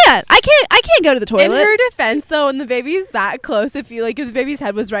 no, I can't go to the In toilet. her defense, though, when the baby's that close, if the baby's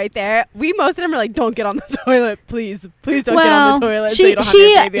head was right there, most of them are like, "Don't get on the toilet, please don't get on the toilet." So you don't have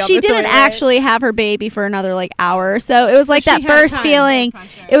your baby on she the didn't toilet. actually have her baby for another like hour, so it was like she that had first time. feeling.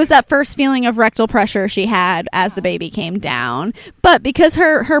 It was that first feeling of rectal pressure she had as the baby came down. But because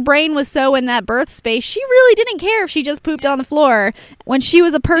her brain was so in that birth space, she really didn't care if she just pooped on the floor. When she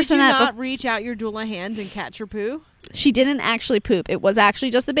was a Did person you that not reach out your doula hand and catch her poo? she didn't actually poop. It was actually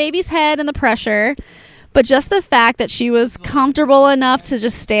just the baby's head and the pressure. But just the fact that she was comfortable enough to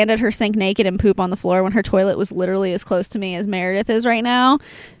just stand at her sink naked and poop on the floor when her toilet was literally as close to me as Meredith is right now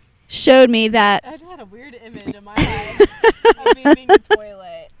showed me that I just had a weird image in my head of me being the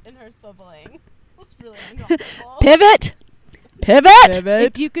toilet and her swiveling. It's really uncomfortable. pivot.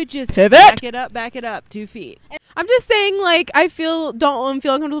 If you could just Pivot. back it up 2 feet. I'm just saying, like, don't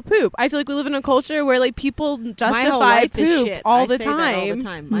feel uncomfortable with poop. I feel like we live in a culture where like people My whole justify life is poop shit. all I the say that all the time.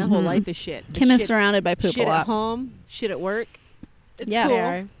 time. My whole Mhm. life is shit. The Kim is shit, surrounded by poop shit a at lot. home, shit at work. It's Yeah. cool.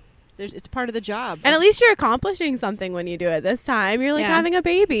 Fair. It's part of the job. And at least you're accomplishing something when you do it this time. You're like Yeah. having a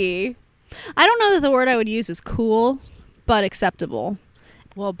baby. I don't know that the word I would use is cool, but acceptable.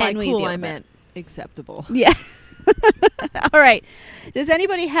 well, by and we cool deal I with it. meant acceptable. Yeah. All right. Does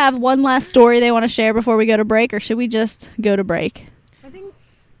anybody have one last story they want to share before we go to break, or should we just go to break? I think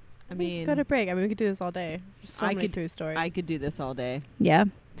I mean, go to break. I mean, we could do this all day. There's so I many could- poo stories. I could do this all day. Yeah.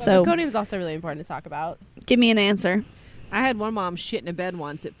 But So meconium is also really important to talk about. give me an answer. I had one mom shit in a bed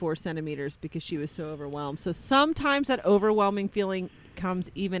once at 4 centimeters because she was so overwhelmed. So sometimes that overwhelming feeling comes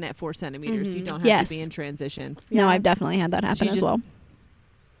even at 4 centimeters. You Mhm. don't have Yes. to be in transition. No, Yeah. I've definitely had that happen She as just- well.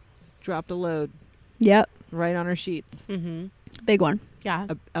 Dropped a load Yep. right on her sheets. Mm-hmm. Big one. Yeah.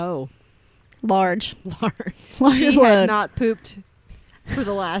 Oh, Large. large. Large She had load. not pooped for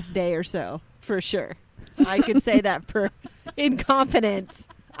the last day or so, for sure. I could say that for incompetence.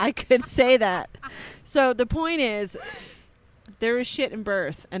 I could say that. So the point is, there is shit in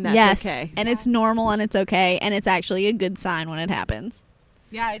birth, and that's yes. okay. And it's normal and it's okay. And it's actually a good sign when it happens.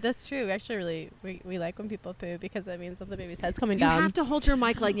 Yeah, that's true. We actually we like when people poo because that means that the baby's head's coming You down. have to hold your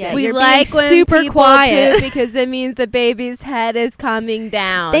mic like Yeah, this. we you're like being when super people quiet. poo because it means the baby's head is coming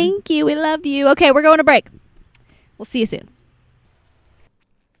down. Thank you. We love you. Okay, we're going to break. We'll see you soon.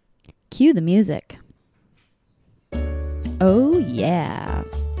 Cue the music. Oh, yeah.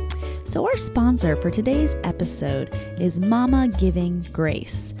 So, our sponsor for today's episode is Mama Giving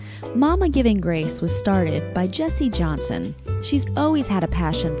Grace. Mama Giving Grace was started by Jessie Johnson. She's always had a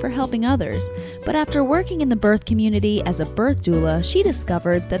passion for helping others, but after working in the birth community as a birth doula, she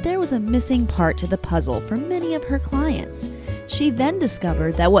discovered that there was a missing part to the puzzle for many of her clients. She then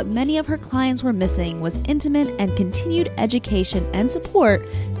discovered that what many of her clients were missing was intimate and continued education and support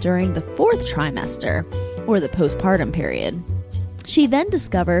during the 4th trimester, or the postpartum period. She then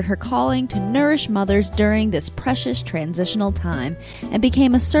discovered her calling to nourish mothers during this precious transitional time and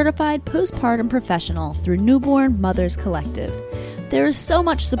became a certified postpartum professional through Newborn Mothers Collective. There is so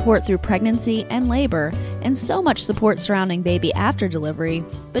much support through pregnancy and labor, and so much support surrounding baby after delivery,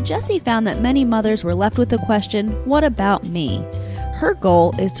 but Jessie found that many mothers were left with the question, what about me? Her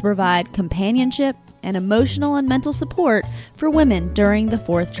goal is to provide companionship and emotional and mental support for women during the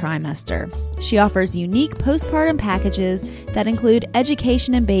 4th trimester. She offers unique postpartum packages that include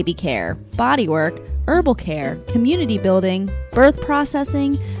education and baby care, bodywork, herbal care, community building, birth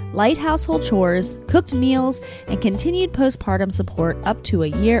processing, light household chores, cooked meals, and continued postpartum support up to a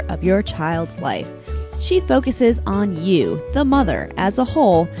year of your child's life. She focuses on you, the mother, as a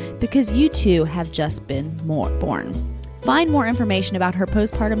whole, because you too have just been born. Find more information about her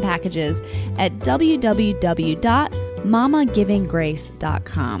postpartum packages at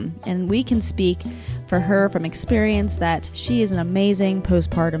www.mamagivinggrace.com. And we can speak for her from experience that she is an amazing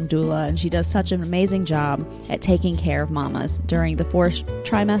postpartum doula, and she does such an amazing job at taking care of mamas during the 4th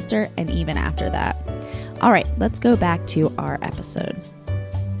trimester and even after that. All right, let's go back to our episode.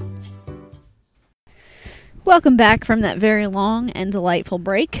 Welcome back from that very long and delightful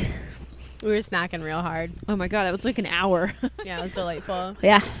break. We were snacking real hard. Oh my God, that was like an hour. Yeah, it was delightful.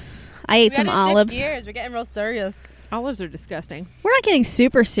 Yeah, I ate We some gotta shift olives. gears. We're getting real serious. Olives are disgusting. We're not getting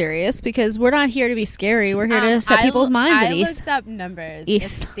super serious because we're not here to be scary. We're here to set people's minds at ease. I looked up numbers.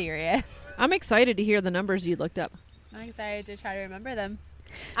 East. It's serious. I'm excited to hear the numbers you looked up. I'm excited to try to remember them.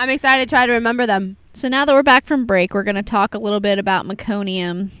 So now that we're back from break, we're going to talk a little bit about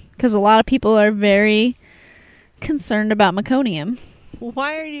meconium because a lot of people are very concerned about meconium.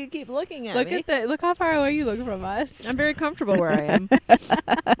 Why do you keep looking at me? Look how far away you look from us. I'm very comfortable where I am.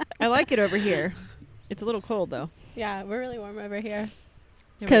 I like it over here. It's a little cold though. Yeah, we're really warm over here.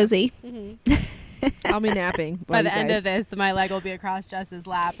 It's cozy. Mm-hmm. I'll be napping By the end of this, my leg will be across Jess's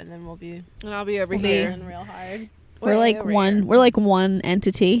lap, and then we'll be and I'll be over We'll be- here. feeling real hard. We're Way like over one. here. We're like one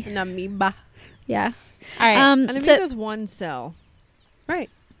entity. An amoeba. Yeah. All right. And I So was one cell. Right.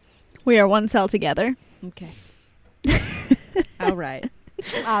 we are one cell together. Okay. All right.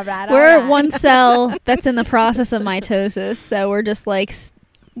 All right. We're one cell that's in the process of mitosis. So we're just like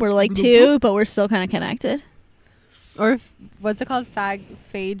we're like two, but we're still kind of connected. Or what's it called?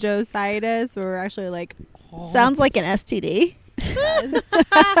 Phagocytis, where we're actually like. Sounds like an STD.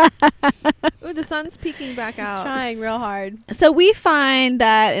 Ooh, the sun's peeking back It's out. trying real hard. So we find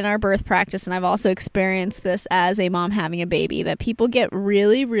that in our birth practice, and I've also experienced this as a mom having a baby, that people get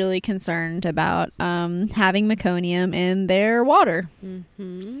really, really concerned about having meconium in their water.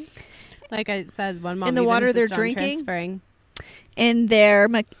 Mm-hmm. Like I said, one mom In the even water they're insisted on drinking? transferring. In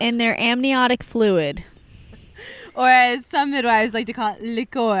their amniotic fluid. Or as some midwives like to call it,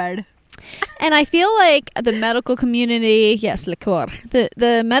 liqueur. And I feel like the medical community, yes, liqueur.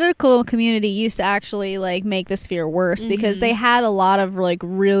 The medical community used to actually like make this fear worse because they had a lot of like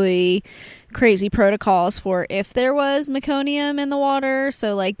really crazy protocols for if there was meconium in the water.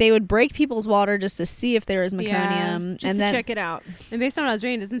 So like they would break people's water just to see if there was meconium, Just and to then check it out. And based on what I was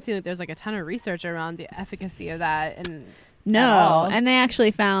reading, it doesn't seem like there's like a ton of research around the efficacy of that. And no, all. and they actually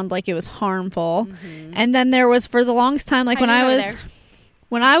found like it was harmful. And then there was for the longest time, like when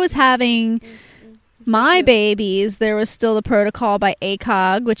I was having my babies, there was still the protocol by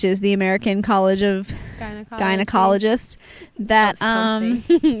ACOG, which is the American College of Gynecologists, that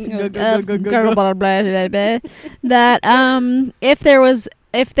if there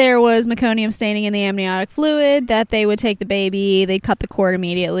was meconium staining in the amniotic fluid, that they would take the baby, they'd cut the cord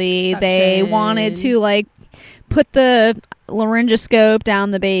immediately. They Suction. wanted to like put the laryngoscope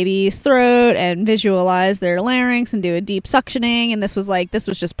down the baby's throat and visualize their larynx and do a deep suctioning, and this was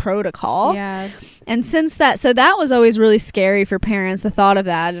just protocol. Yeah. And since that, so that was always really scary for parents, the thought of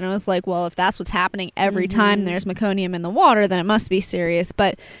that. And it was like, well, if that's what's happening every time there's meconium in the water, then it must be serious.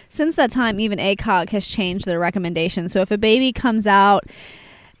 But since that time, even ACOG has changed their recommendations. So if a baby comes out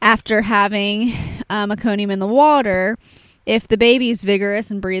after having meconium in the water, if the baby's vigorous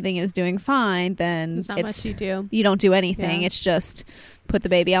and breathing is doing fine, then There's not much you do. you don't do anything. Yeah. It's just put the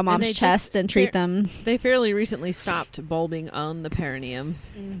baby on mom's they chest and treat them. They fairly recently stopped bulbing on the perineum.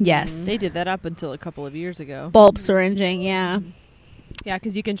 Yes. They did that up until a couple of years ago. Bulb syringing, yeah. Yeah,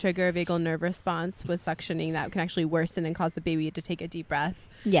 because you can trigger a vagal nerve response with suctioning that can actually worsen and cause the baby to take a deep breath.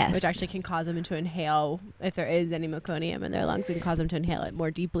 Yes. Which actually can cause them to inhale, if there is any meconium in their lungs, it can cause them to inhale it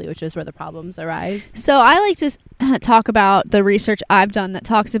more deeply, which is where the problems arise. So I like to talk about the research I've done that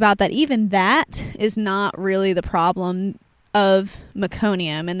talks about that even that is not really the problem of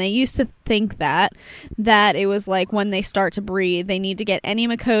meconium. And they used to think that it was like when they start to breathe, they need to get any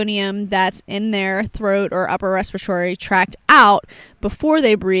meconium that's in their throat or upper respiratory tract out before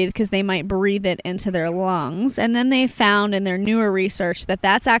they breathe, because they might breathe it into their lungs. And then they found in their newer research that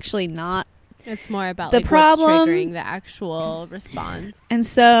that's actually not It's more about the like problem, what's triggering the actual response. and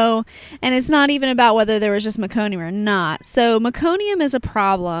it's not even about whether there was just meconium or not. So meconium is a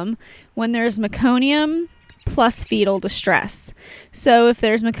problem when there's meconium plus fetal distress. So if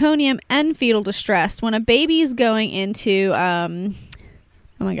there's meconium and fetal distress, when a baby's going into oh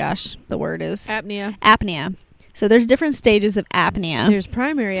my gosh, the word is apnea. So there's different stages of apnea. There's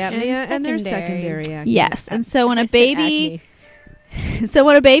primary apnea and there's secondary. secondary apnea. Yes, and so when I a said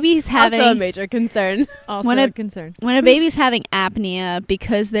baby's Also a having major concern. Also when a a- concern. when a baby's having apnea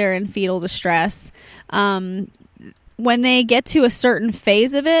because they're in fetal distress, when they get to a certain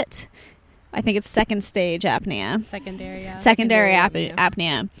phase of it, I think it's second stage apnea. Secondary Secondary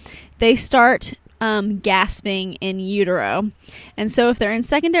apnea. They start gasping in utero. And so if they're in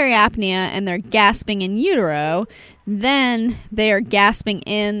secondary apnea and they're gasping in utero, then they are gasping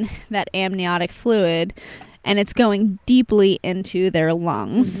in that amniotic fluid, and it's going deeply into their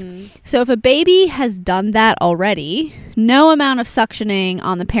lungs. So if a baby has done that already, no amount of suctioning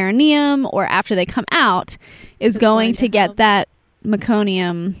on the perineum or after they come out is going to get that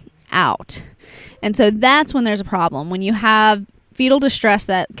meconium out. And so that's when there's a problem. When you have fetal distress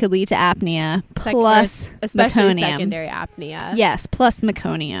that could lead to apnea plus especially meconium. Secondary apnea. Yes, plus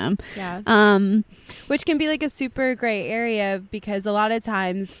meconium. Yeah. Which can be like a super gray area, because a lot of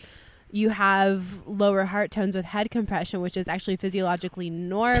times you have lower heart tones with head compression, which is actually physiologically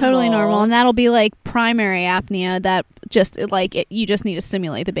normal. Totally normal. And that'll be like primary apnea that just you just need to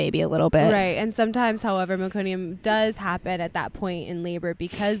stimulate the baby a little bit. Right. And sometimes, however, meconium does happen at that point in labor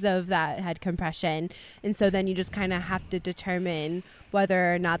because of that head compression. And so then you just kind of have to determine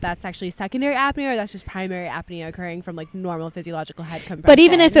whether or not that's actually secondary apnea or that's just primary apnea occurring from like normal physiological head compression. But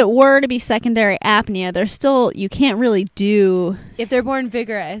even if it were to be secondary apnea, there's still, you can't really do... If they're born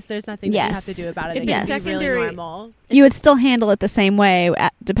vigorous, there's nothing that you have to do about it. Yes. It's really normal. You would still handle it the same way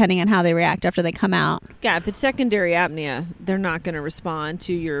depending on how they react after they come out. Yeah, if it's secondary apnea, they're not going to respond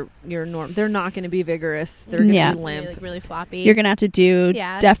to your norm. They're not going to be vigorous. They're going to be limp. Really floppy. You're going to have to do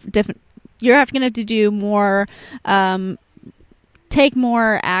different... You're going to have to do more... take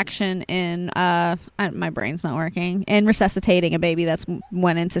more action in my brain's not working, in resuscitating a baby that's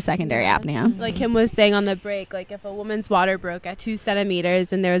went into secondary apnea. Like Kim was saying on the break, like if a woman's water broke at 2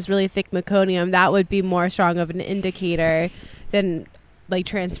 centimeters and there was really thick meconium, that would be more strong of an indicator than like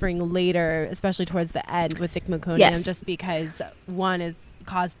transferring later, especially towards the end with thick meconium, just because one is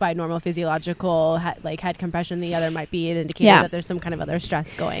caused by normal physiological head compression, the other might be an indicator that there's some kind of other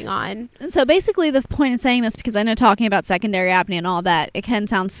stress going on. And so basically the point of saying this, because I know talking about secondary apnea and all that, it can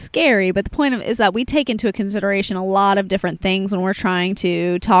sound scary, but the point of is that we take into consideration a lot of different things when we're trying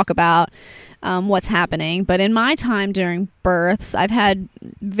to talk about what's happening. But in my time during births, I've had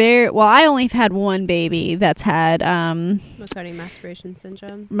I only have had one baby that's had meconium aspiration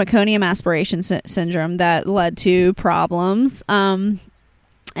syndrome. Meconium aspiration syndrome that led to problems.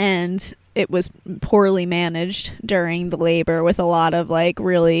 And it was poorly managed during the labor with a lot of like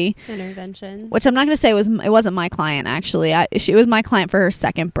really interventions, which I'm not going to say it wasn't my client actually. She was my client for her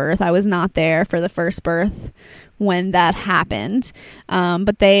second birth. I was not there for the first birth when that happened.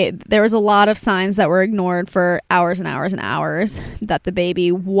 But there was a lot of signs that were ignored for hours and hours and hours that the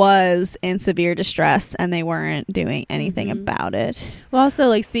baby was in severe distress and they weren't doing anything about it. Well, also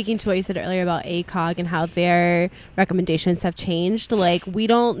like speaking to what you said earlier about ACOG and how their recommendations have changed, like we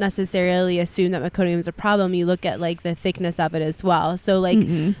don't necessarily assume that meconium is a problem. You look at like the thickness of it as well. So like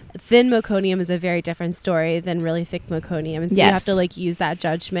thin meconium is a very different story than really thick meconium. And so you have to like use that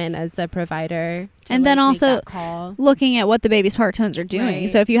judgment as a provider. And then also looking at what the baby's heart tones are doing. Right.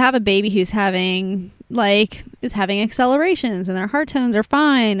 So if you have a baby who's having accelerations and their heart tones are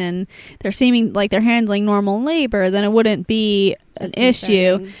fine and they're seeming like they're handling normal labor, then it wouldn't be an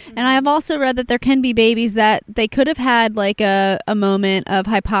issue. And I have also read that there can be babies that they could have had like a moment of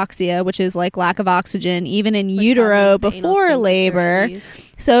hypoxia, which is like lack of oxygen, even in utero before labor.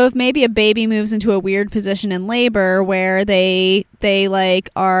 So if maybe a baby moves into a weird position in labor where they like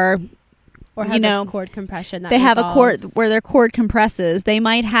are... Or has a cord compression. They have a cord where their cord compresses. They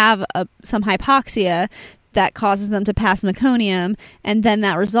might have some hypoxia that causes them to pass meconium, and then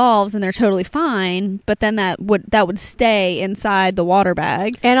that resolves and they're totally fine. But then that would stay inside the water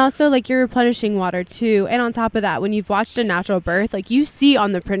bag. And also, like, you're replenishing water too. And on top of that, when you've watched a natural birth, like you see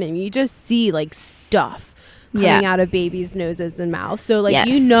on the printing, you just see like stuff coming out of babies' noses and mouths. So like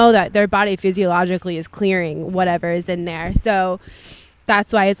you know that their body physiologically is clearing whatever is in there. So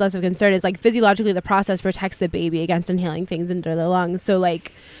that's why it's less of a concern. Is like physiologically the process protects the baby against inhaling things into the lungs. So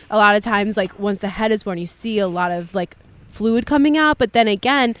like a lot of times, like once the head is born, you see a lot of like fluid coming out, but then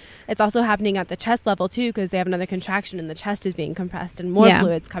again it's also happening at the chest level too, because they have another contraction and the chest is being compressed and more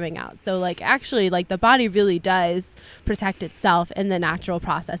fluids coming out. So like actually like the body really does protect itself in the natural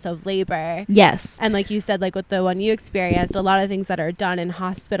process of labor. Yes. And like you said, like with the one you experienced, a lot of things that are done in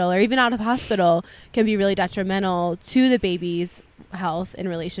hospital or even out of hospital can be really detrimental to the baby's health in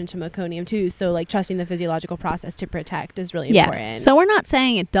relation to meconium too. So like trusting the physiological process to protect is really important. So we're not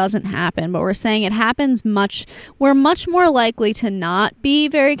saying it doesn't happen, but we're saying it happens we're much more likely to not be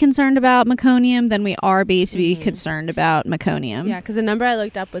very concerned about meconium than we are to be concerned about meconium. Yeah, because the number I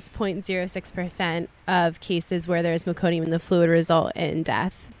looked up was 0.06% of cases where there's meconium in the fluid result in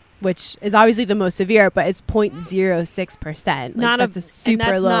death. which is obviously the most severe, but it's 0.06%. That's a super and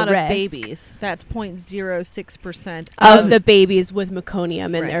that's low not risk of babies. That's 0.06% of the babies with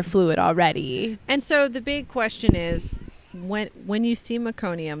meconium in Right. their fluid already. And so the big question is, when you see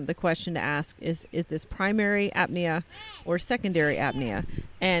meconium, the question to ask is this primary apnea or secondary apnea?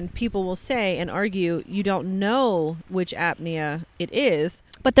 And people will say and argue you don't know which apnea it is.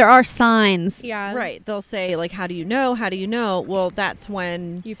 But there are signs. Yeah. Right. They'll say, like, how do you know? How do you know? Well, that's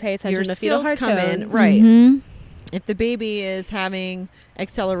when You pay attention your to fetal skills heart come in. tones. Right. Mhm. If the baby is having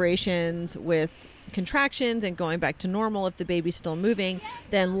accelerations with contractions and going back to normal, if the baby's still moving,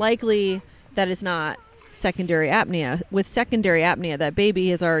 then likely that is not secondary apnea. With secondary apnea, that baby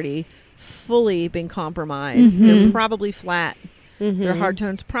has already fully been compromised. Mhm. They're probably flat. Mm-hmm. Their heart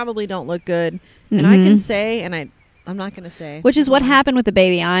tones probably don't look good. And I can say, and I'm not going to say. Which is what happened with the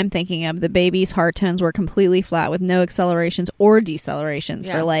baby I'm thinking of. The baby's heart tones were completely flat with no accelerations or decelerations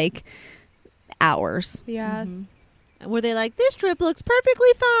Yeah. for like hours. Yeah. Were they like, this drip looks perfectly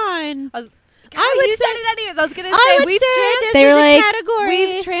fine? I would you say- said it anyways. I was gonna I say would we've say this They is were a like, category.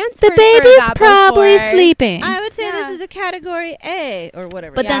 we've transferred The for baby's that probably before. sleeping. I would say Yeah. this is a category A or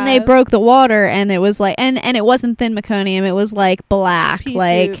whatever. But then Yeah. they broke the water and it was like and it wasn't thin meconium, it was like black. Pea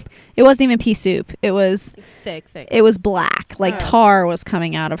like soup. it wasn't even pea soup. It was Thick. black. Like Oh. tar was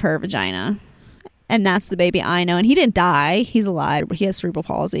coming out of her vagina. And that's the baby I know. And he didn't die. He's alive, but he has cerebral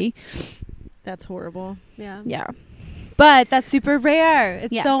palsy. That's horrible. Yeah. Yeah. But that's super rare.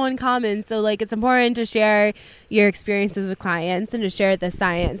 It's Yes. so uncommon. So, like, it's important to share your experiences with clients and to share the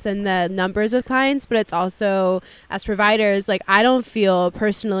science and the numbers with clients. But it's also, as providers, like, I don't feel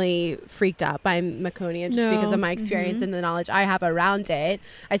personally freaked out by meconium just No. because of my experience and the knowledge I have around it.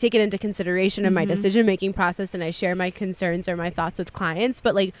 I take it into consideration in my decision-making process, and I share my concerns or my thoughts with clients.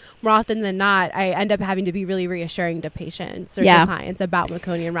 But, like, more often than not, I end up having to be really reassuring to patients or Yeah. to clients about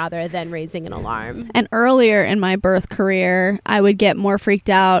meconium rather than raising an alarm. And earlier in my birth career, I would get more freaked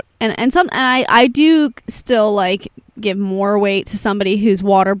out, and I do still like give more weight to somebody whose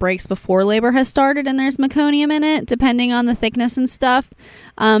water breaks before labor has started and there's meconium in it, depending on the thickness and stuff.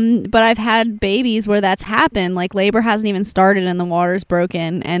 But I've had babies where that's happened, like labor hasn't even started and the water's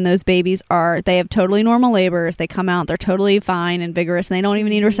broken, and those babies they have totally normal labors. They come out, they're totally fine and vigorous, and they don't even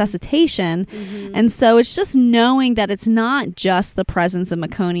need resuscitation. And so it's just knowing that it's not just the presence of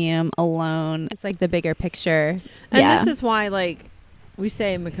meconium alone. It's like the bigger picture. And Yeah. this is why, like, we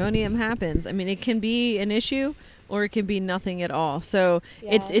say meconium happens. I mean, it can be an issue or it can be nothing at all. So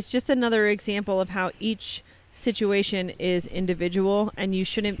it's just another example of how each situation is individual, and you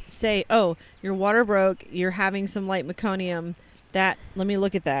shouldn't say, oh, your water broke, you're having some light meconium, that let me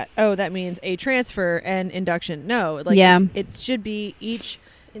look at that, oh, that means a transfer and induction. No, like, Yeah. it should be each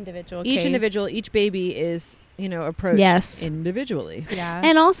Individual each baby is, approached Yes. individually. Yeah.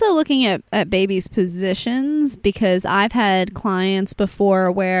 And also looking at babies' positions, because I've had clients before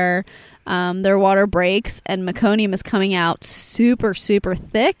where their water breaks and meconium is coming out super, super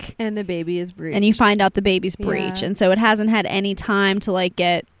thick, And the baby is breached. and you find out the baby's Yeah. breech. And so it hasn't had any time to like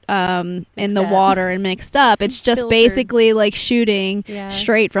get in the up. water and mixed up. It's just Filtered. basically like shooting Yeah.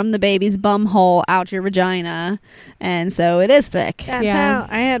 straight from the baby's bum hole out your vagina. And so it is thick. That's Yeah. how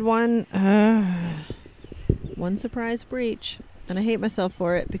I had one surprise breach, and I hate myself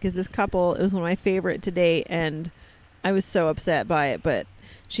for it because this couple, it was one of my favorite to date, and I was so upset by it. But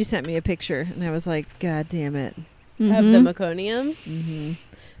she sent me a picture, and I was like, God damn it. Of Mhm. the meconium.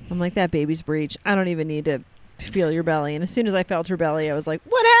 I'm like, that baby's breach. I don't even need to feel your belly. And as soon as I felt her belly, I was like,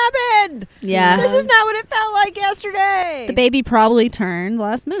 what happened? Yeah. This is not what it felt like yesterday. The baby probably turned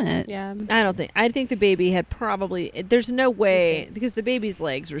last minute. Yeah. I think the baby had probably, there's no way, because the baby's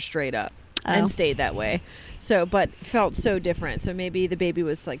legs were straight up Oh. and stayed that way. So, but felt so different. So maybe the baby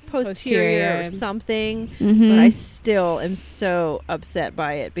was like posterior Posterior. or something. Mhm. But I still am so upset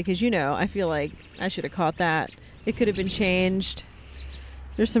by it because, I feel like I should have caught that. It could have been changed.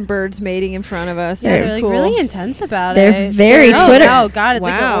 There's some birds mating in front of us. Yeah, That's they're like cool. really intense about They're it. very oh, Twitter- Oh God, it's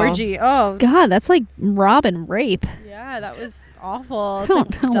like Wow. an orgy. Oh God, that's like Robin rape. yeah, that was awful. It's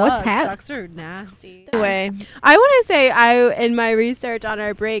don't like know what's ducks. hap- Ducks are nasty. Anyway, I want to say, in my research on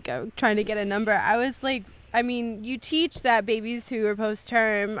our break, trying to get a number, I was like, I mean, you teach that babies who are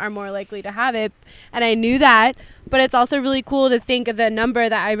post-term are more likely to have it, and I knew that, but it's also really cool to think of the number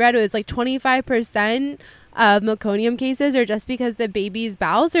that I read. It was like 25% of meconium cases are just because the baby's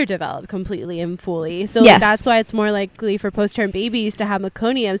bowels are developed completely and fully. So Yes. that's why it's more likely for post-term babies to have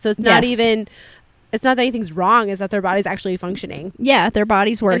meconium. So it's not Yes. even it's not that anything's wrong, it's that their body's actually functioning. Yeah, their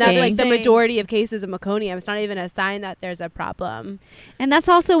body's working. And that's like the majority of cases of meconium. It's not even a sign that there's a problem. And that's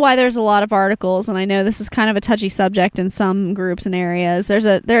also why there's a lot of articles, and I know this is kind of a touchy subject in some groups and areas. There's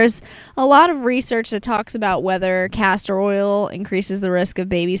a lot of research that talks about whether castor oil increases the risk of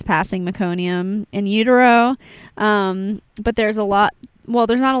babies passing meconium in utero. But there's not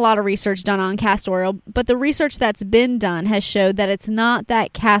a lot of research done on castor oil, but the research that's been done has showed that it's not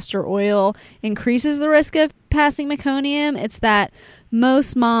that castor oil increases the risk of passing meconium. It's that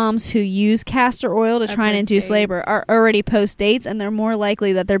most moms who use castor oil to try and induce labor are already post dates, and they're more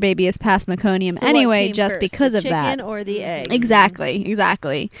likely that their baby is past meconium So anyway, what came just first, because the of that. chicken or the egg?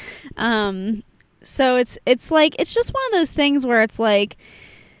 Exactly. So it's like, it's just one of those things where it's like,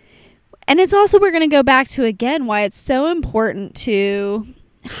 and it's also, we're going to go back to again why it's so important to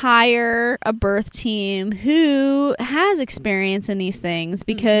hire a birth team who has experience in these things,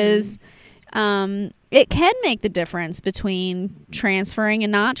 because it can make the difference between transferring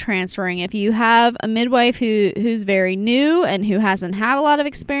and not transferring. If you have a midwife who's very new and who hasn't had a lot of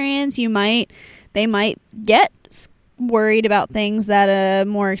experience, they might get worried about things that a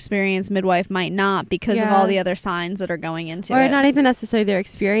more experienced midwife might not, because of all the other signs that are going into it. Or not even necessarily their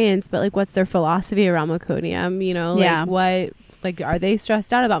experience, but like what's their philosophy around meconium, you know? Like are they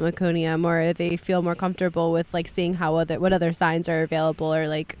stressed out about meconium, or they feel more comfortable with like seeing what other signs are available, or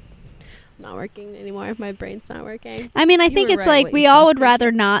like not working anymore. My brain's not working. I mean, I think it's like we all would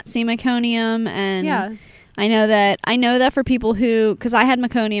rather not see meconium, and I know that for people who, because I had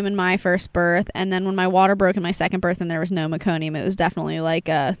meconium in my first birth, and then when my water broke in my second birth and there was no meconium, it was definitely like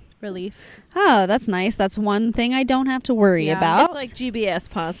a relief. Oh, that's nice. That's one thing I don't have to worry about. It's like GBS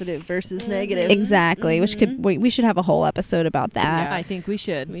positive versus negative. Exactly. Which we should have a whole episode about that. Yeah, I think we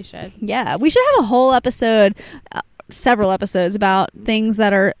should. Yeah, we should have a whole episode. Several episodes about things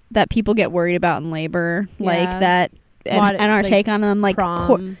that people get worried about in labor, like that, and our take on them, like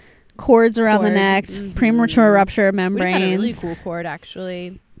cords around the neck, premature rupture of membranes. We just had a really cool cord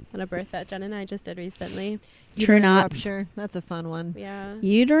actually on a birth that Jen and I just did recently. True knots. Rupture. That's a fun one. Yeah.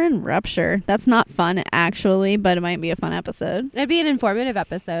 Uterine rupture. That's not fun actually, but it might be a fun episode. It'd be an informative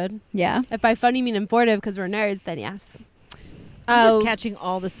episode. Yeah. If by fun you mean informative because we're nerds, then yes. I'm just catching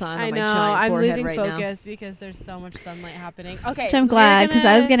all the sun on my giant I'm forehead losing right focus because there's so much sunlight happening. Okay, which I'm glad, because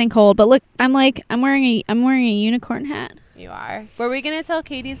I was getting cold. But look, I'm wearing a unicorn hat. You are. Were we gonna tell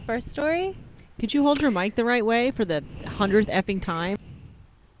Katie's birth story? Could you hold your mic the right way for the 100th effing time?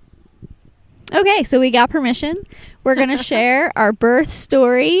 Okay, so we got permission. We're going to share our birth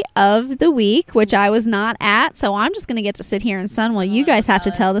story of the week, which I was not at. So I'm just going to get to sit here in sun while you guys have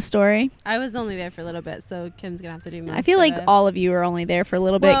to tell the story. I was only there for a little bit, so Kim's going to have to do most I feel like all of you are only there for a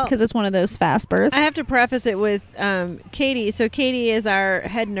little bit because it's one of those fast births. I have to preface it with Katie. So Katie is our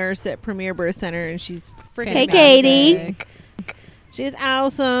head nurse at Premier Birth Center, and she's freaking Hey, Katie. She's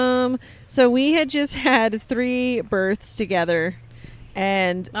awesome. So we had just had 3 births together.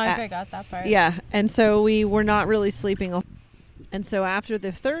 And I forgot that part. Yeah, and so we were not really sleeping. And so after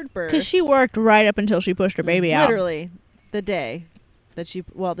the 3rd birth, because she worked right up until she pushed her baby out. Literally, the day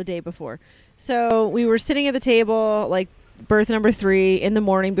before. So we were sitting at the table, like birth number 3 in the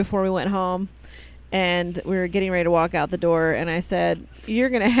morning before we went home, and we were getting ready to walk out the door. And I said, "You're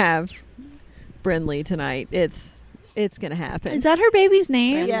gonna have Brindley tonight. It's gonna happen." Is that her baby's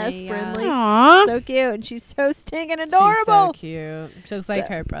name? Yes, Brindley. Aww. So cute, and she's so stinking adorable. She's so cute. She looks like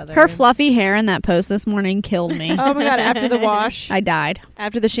her brother. Her fluffy hair in that post this morning killed me. Oh my god! After the wash, I died.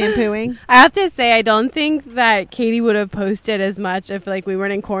 After the shampooing, I have to say, I don't think that Katie would have posted as much if like we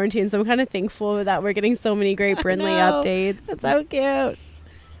weren't in quarantine. So I'm kind of thankful that we're getting so many great Brindley updates. That's so cute.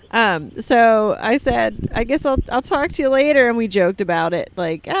 So I said, I guess I'll talk to you later, and we joked about it,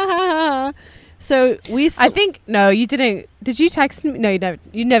 like So I think no, you didn't. Did you text me? No,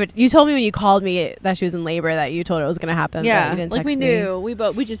 you never. You told me when you called me that she was in labor that you told her it was going to happen. Yeah, but you didn't like text we me. knew.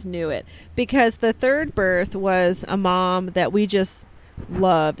 We just knew it, because the 3rd birth was a mom that we just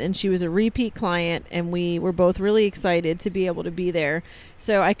loved, and she was a repeat client, and we were both really excited to be able to be there.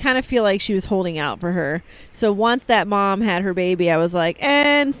 So I kind of feel like she was holding out for her. So once that mom had her baby, I was like,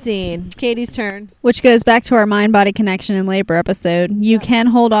 and scene. Katie's turn. Which goes back to our mind-body connection in labor episode. You can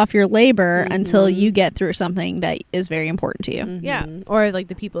hold off your labor until you get through something that is very important to you. Yeah. Or like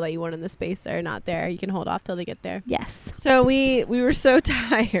the people that you want in the space are not there. You can hold off till they get there. Yes. So we were so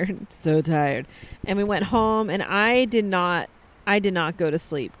tired, and we went home, and I did not go to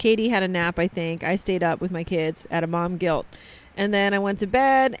sleep. Katie had a nap, I think. I stayed up with my kids at a mom guilt. And then I went to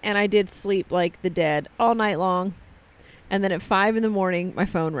bed, and I did sleep like the dead all night long. And then at 5 a.m, my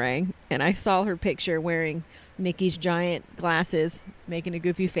phone rang, and I saw her picture wearing Nikki's giant glasses, making a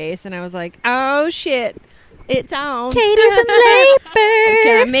goofy face, and I was like, "Oh shit, it's on." Katie's in labor.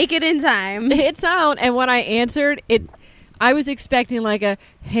 Can I make it in time? It's on. And when I answered it, I was expecting like a,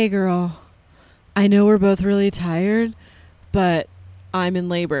 "Hey girl, I know we're both really tired, but I'm in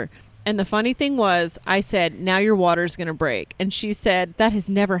labor." And the funny thing was, I said, "Now your water's going to break." And she said, "That has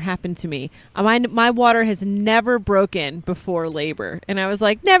never happened to me. My water has never broken before labor." And I was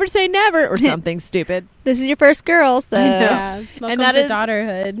like, "Never say never," or something stupid. This is your first girls, though. Yeah. Welcome that to is-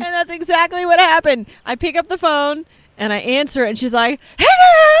 daughterhood. And that's exactly what happened. I pick up the phone and I answer it, and she's like, "Hey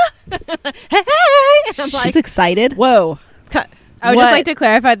girl!" Hey! And I'm She's like, excited. "Whoa. Cut. I would What?" just like to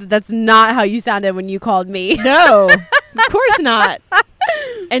clarify that that's not how you sounded when you called me. No, of course not.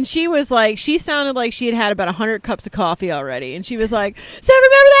 And she was like, she sounded like she had about 100 cups of coffee already. And she was like, "So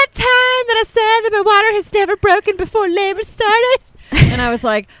remember that time that I said that my water has never broken before labor started?" And I was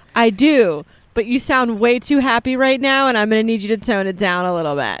like, "I do, but you sound way too happy right now, and I'm going to need you to tone it down a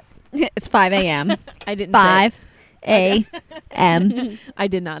little bit." It's 5 a.m. I didn't 5 a.m. I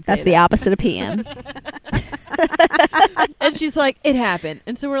did not say That's the opposite of p.m. And she's like, "It happened."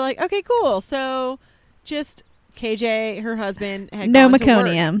 And so we're like, "Okay, cool." So just KJ, her husband, had No gone to work.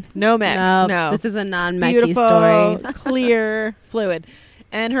 meconium. No mech. No. This is a non-Mecky Beautiful, story. clear fluid.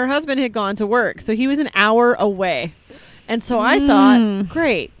 And her husband had gone to work, so he was an hour away. And so I thought,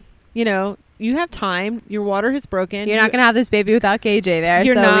 great, you have time. Your water has broken. You're not going to have this baby without KJ there,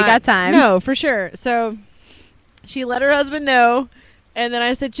 You're so not. we got time. No, for sure. So she let her husband know, and then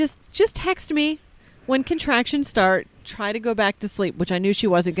I said, just text me when contractions start. Try to go back to sleep, which I knew she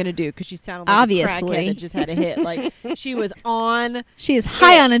wasn't going to do because she sounded like a Obviously. crackhead that just had a hit. Like she was on She is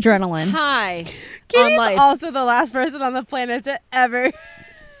high on adrenaline. high on Katie's life. also the last person on the planet to ever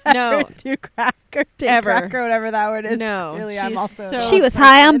No. do crack or take Ever. crack or whatever that word is. No, Really, she's I'm also so- She was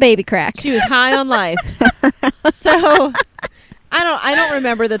high on baby crack. She was high on life. So I don't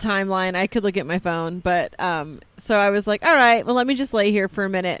remember the timeline. I could look at my phone, but so I was like, all right, well, let me just lay here for a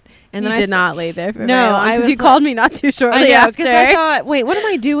minute. And then you I did not lay there for No, very long I because was you called me not too I shortly know, after. because I thought, wait, what am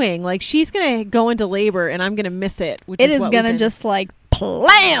I doing? Like, she's gonna go into labor, and I'm gonna miss it. Which It is is what going to we've been- just like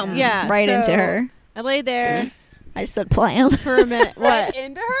plam Yeah, right into so- her. I lay there I just said plam. for a minute. What?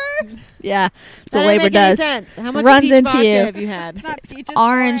 into her? Yeah. That's That what didn't labor make any does. sense. How much Runs peach into vodka you. have you had? Not It's peach, it's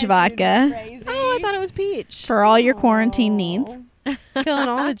orange vodka. you crazy. Oh, I thought it was peach. For all your quarantine needs. Killing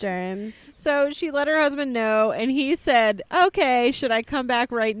all the germs. So she let her husband know, and he said, "Okay, should I come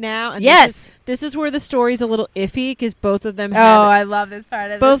back right now?" And Yes. this is where the story's a little iffy because both of them Oh, had I love this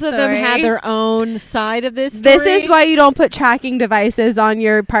part of both the of them story. had their own side of this story. This is why you don't put tracking devices on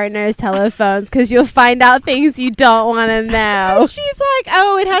your partner's telephones because you'll find out things you don't want to know. She's like,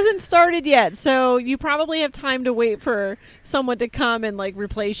 "Oh, it hasn't started yet, so you probably have time to wait for someone to come and like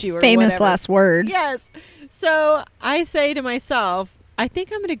replace you or Famous whatever." last words. Yes. So I say to myself, I think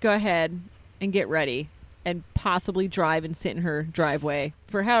I'm going to go ahead and get ready and possibly drive and sit in her driveway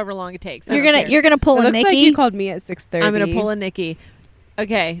for however long it takes. I You're don't gonna care. you're gonna pull It a looks Nikki. like you called me at 6:30. I'm going to pull a Nikki.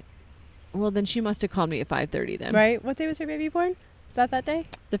 Okay. Well, then she must have called me at 5:30 then. Right? What day was her baby born? Is that day?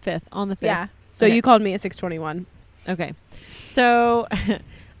 The 5th, on the 5th. Yeah. So Okay. you called me at 6:21. Okay. So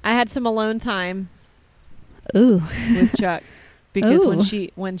I had some alone time Ooh. with Chuck because Ooh.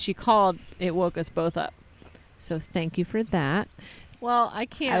 when she called, it woke us both up. So thank you for that. Well, I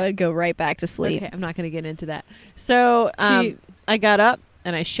can't. I would go right back to sleep. Okay, I'm not going to get into that. So I got up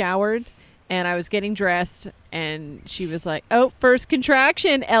and I showered and I was getting dressed and she was like, "Oh, first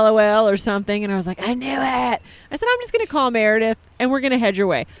contraction, LOL," or something. And I was like, "I knew it." I said, "I'm just going to call Meredith and we're going to head your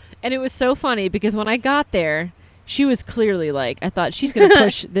way." And it was so funny because when I got there, she was clearly like, I thought she's going to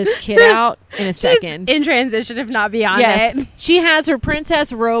push this kid out in a second. She's in transition, if not beyond Yes. it. She has her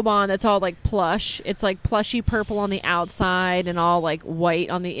princess robe on that's all like plush. It's like plushy purple on the outside and all like white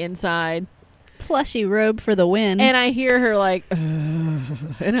on the inside. Plushy robe for the win. And I hear her like,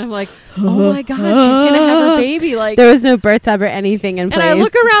 and I'm like, oh my God, she's going to have her baby. Like, There was no birth tub or anything in place. and I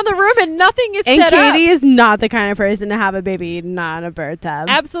look around the room and nothing is and set Katie up. is not the kind of person to have a baby not in a birth tub.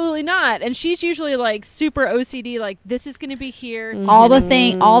 Absolutely not. And she's usually like super OCD, like this is going to be here. all the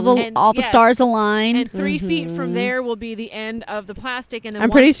thing, all the And all the yes. stars align. And 3 feet from there will be the end of the plastic. And then I'm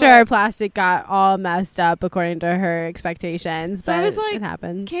 1 pretty sure our foot- plastic got all messed up according to her expectations. So I but was like, it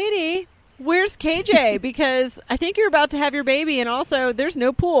happens. Katie, where's KJ? Because I think you're about to have your baby, and also there's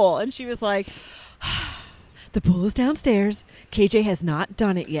no pool. And she was like, The pool is downstairs. KJ has not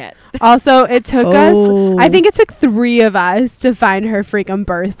done it yet. Also, it took Oh. us, I think it took 3 of us to find her freaking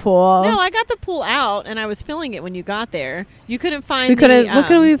birth pool. No, I got the pool out and I was filling it when you got there. You couldn't find we couldn't, the, what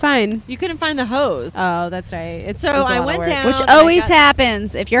could we find? You couldn't find the hose. Oh, that's right. It's So it was a I lot of went work. down. Which and I always got-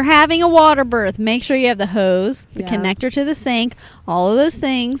 happens. If you're having a water birth, make sure you have the hose, the Yeah. connector to the sink, all of those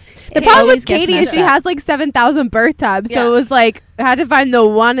things. The It problem always with gets Katie is messed she up. has like 7,000 birth tubs, so Yeah. it was like I had to find the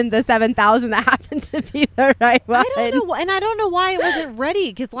one in the 7,000 that happened to be the right one. I don't know, and I don't know why it wasn't ready.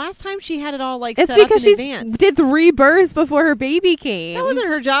 Because last time she had it all like It's set up because in she advance. did 3 births before her baby came. That wasn't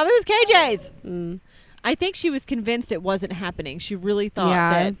her job. It was KJ's. Mm. I think she was convinced it wasn't happening. She really thought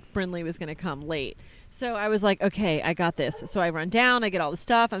Yeah. that Brinley was going to come late. So I was like, okay, I got this. So I run down, I get all the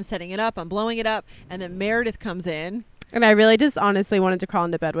stuff, I'm setting it up, I'm blowing it up, and then Meredith comes in. And I really just honestly wanted to crawl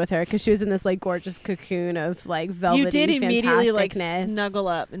into bed with her because she was in this like gorgeous cocoon of like velvety You did immediately like fantasticness. snuggle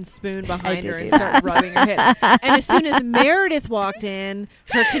up and spoon behind did her do and that. start rubbing her hips. And as soon as Meredith walked in,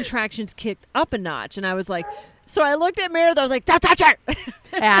 her contractions kicked up a notch, and I was like, so I looked at Meredith. I was like, "Don't touch her!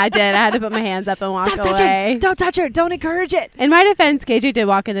 Yeah, I did. I had to put my hands up and walk Stop away. touching! Don't touch her! Don't encourage it!" In my defense, KJ did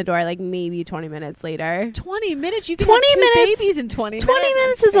walk in the door like maybe 20 minutes later. 20 minutes. You can 20 have 2 minutes- babies in 20 minutes. 20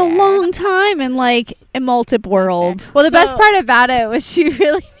 minutes is a long time in like a multiple world. Well, the best So- part about it was she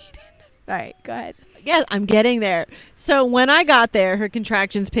really needed. All right, go ahead. Yeah, I'm getting there. So when I got there, her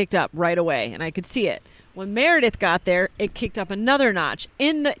contractions picked up right away, and I could see it. When Meredith got there, it kicked up another notch.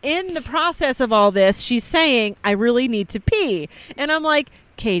 In the process of all this, she's saying, "I really need to pee," and I'm like,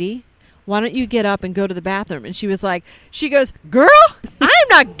 "Katie, why don't you get up and go to the bathroom?" And she goes, "Girl, I'm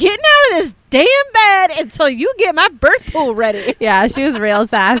not getting out of this damn bed until you get my birth pool ready." Yeah, she was real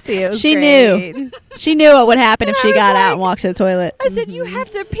sassy. It was She great. knew. She knew what would happen if And she I was got out like- and walked to the toilet. I said, "You have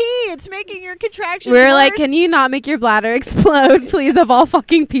to pee. It's making your contractions We were like, worse." "Can you not make your bladder explode, please, of all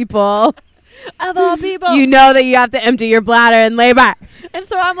fucking people? Of all people. You know that you have to empty your bladder in labor." And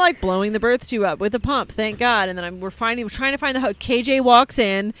so I'm like blowing the birth tube up with a pump, thank God. And then we're trying to find the hose. KJ walks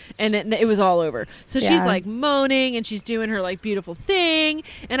in, and it was all over. So she's Yeah. like moaning, and she's doing her like beautiful thing.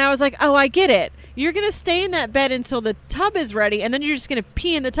 And I was like, "Oh, I get it. You're gonna stay in that bed until the tub is ready, and then you're just gonna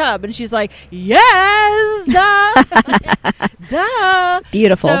pee in the tub." And she's like, "Yes, duh, duh."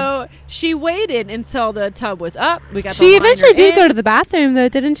 Beautiful. So she waited until the tub was up. We got. She the eventually liner did in. go to the bathroom, though,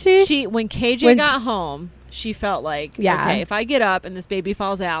 didn't she? When KJ When- got home, she felt like, Yeah. okay, if I get up and this baby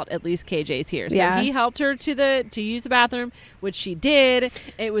falls out, at least KJ's here. So Yeah. he helped her to use the bathroom, which she did.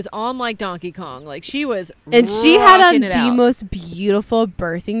 It was on like Donkey Kong. Like she was And she had on rocking the it out. most beautiful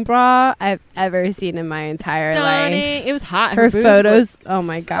birthing bra I've ever seen in my entire Stunning. life. It was hot. Her boobs photos, looked oh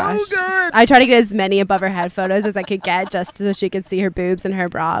my so gosh. good. I tried to get as many above her head photos as I could get just so she could see her boobs and her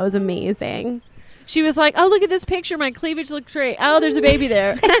bra. It was amazing. She was like, "Oh, look at this picture. My cleavage looks great. Oh, there's a baby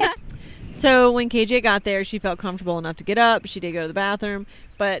there." So when KJ got there, she felt comfortable enough to get up. She did go to the bathroom,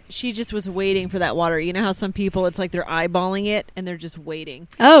 but she just was waiting for that water. You know how some people, it's like they're eyeballing it and they're just waiting.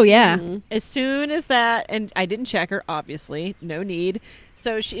 Oh, yeah. Mhm. As soon as that, and I didn't check her, obviously, no need.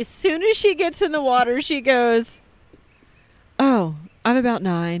 So as soon as she gets in the water, she goes, "Oh, I'm about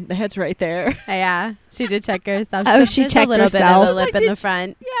 9. The head's right there." Yeah, she did check herself. Oh, said she there's checked a little herself? bit of a lip Like, in the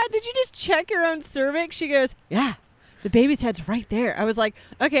front. Yeah, did you just check your own cervix? She goes, "Yeah, the baby's head's right there." I was like,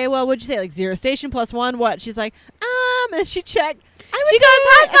 "Okay, well, what'd you say? Like 0 station plus 1 what?" She's like, and she checked. She goes,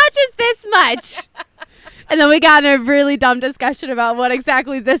 "How much is this much?" And then we got in a really dumb discussion about what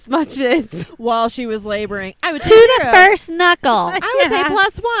exactly this much is. While she was laboring. I would To say the 0. first knuckle. I would say Yeah.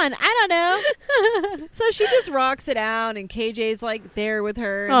 plus 1. I don't know. So she just rocks it out, and KJ's like there with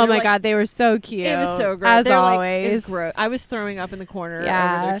her. and Oh they're my like- God, they were so cute. It was so great. As They're like, always. it was gross. I was throwing up in the corner over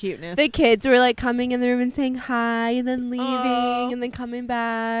Yeah. their cuteness. The kids were like coming in the room and saying hi and then leaving Oh. and then coming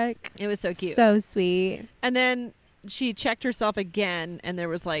back. It was so cute. So sweet. And then she checked herself again, and there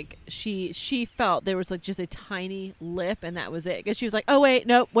was like she felt there was like just a tiny lip, and that was it. Because she was like, "Oh wait,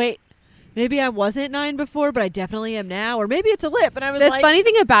 nope, wait, maybe I wasn't 9 before, but I definitely am now, or maybe it's a lip." And I was The like, funny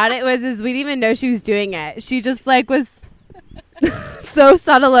thing about it was is we didn't even know she was doing it. She just like was so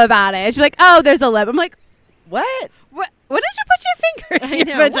subtle about it. She's like, "Oh, there's a lip." I'm like, "What? "What? What did you put your finger I in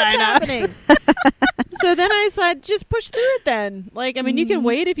know, your what's vagina?" happening?" So then I said, "Just push through it, then. Like, I mean, you can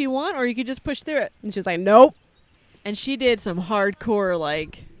wait if you want, or you could just push through it." And she was like, "Nope." And she did some hardcore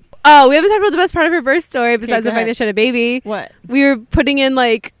like Oh, we haven't talked about the best part of her birth story besides go the fact ahead. that she had a baby. what? We were putting in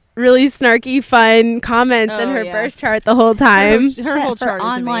like really snarky, fun comments in Oh, her yeah. birth chart the whole time. Her whole Her chart is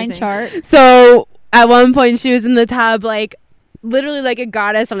online amazing. chart. So at one point she was in the tub like literally like a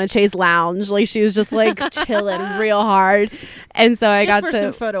goddess on a chaise lounge. Like she was just like chilling real hard. And so I Just got for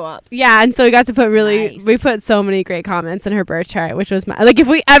some to photo ops. yeah, and so we got to put really Nice. we put so many great comments in her birth chart, which was like if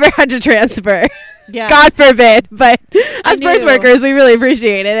we ever had to transfer Yeah. God forbid. But I as birth knew. workers, we really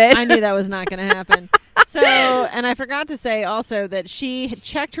appreciated it. I knew that was not going to happen. So, and I forgot to say also that she had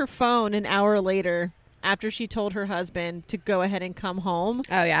checked her phone an hour later after she told her husband to go ahead and come home,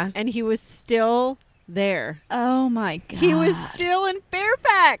 Oh, yeah. and he was still there. Oh my god. He was still in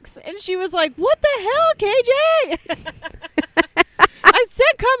Fairfax, and she was like, "What the hell, KJ?" I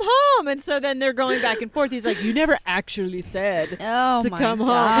said, "Come home," and so then they're going back and forth. He's like, "You never actually said." Oh to my come home.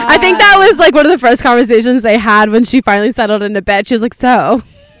 god. I think that was like one of the first conversations they had when she finally settled into bed. She was like, so,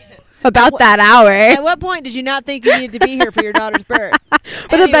 about that hour. At what point did you not think you needed to be here for your daughter's birth?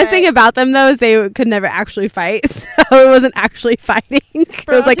 But the best thing about them, though, is they could never actually fight. So it wasn't actually fighting. It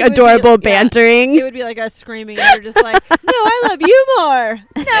For was us, like it would be- adorable yeah. bantering. It would be like us screaming, and you're just like, "No, I love you more.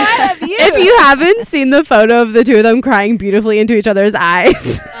 No, I love you." If you haven't seen the photo of the two of them crying beautifully into each other's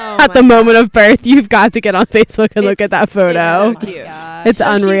eyes Oh at my the God. moment of birth, you've got to get on Facebook and look It's- at that it's photo. so cute. It's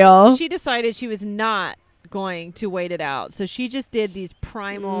So unreal. She decided she was not going to wait it out, so she just did these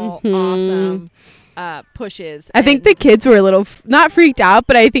primal, Mhm. awesome pushes. I think the kids were a little not freaked out,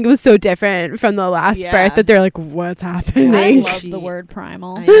 but I think it was so different from the last Yeah. birth that they're like, "What's I happening?" love She- the word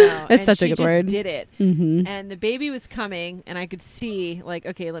primal. I know. It's and such a she good just word. Did it, Mm-hmm. and the baby was coming, and I could see like,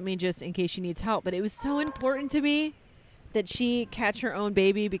 okay, let me just in case she needs help. But it was so important to me that she catch her own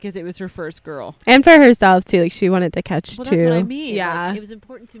baby because it was her first girl. And for herself too, like she wanted to catch Well, too. that's what I mean. Yeah. Like, it was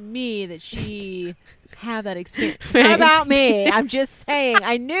important to me that she have that experience. It's not about me. I'm just saying.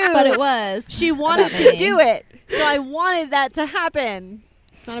 I knew, But it was. she wanted about to me. do it, so I wanted that to happen.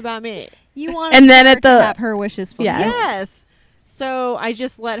 It's not about me. You wanted And then her at the- to have her wishes fulfilled. Yes. Yes. So I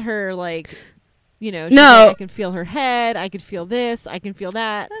just let her like, she's No. like, I can feel her head. I can feel this. I can feel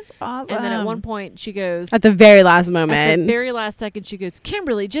that. That's awesome. And then at one point she goes, At the very last at the moment. very last second, she goes,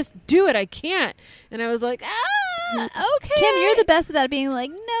 "Kimberly, just do it. I can't." And I was like, okay. Kim, you're the best at that, being like,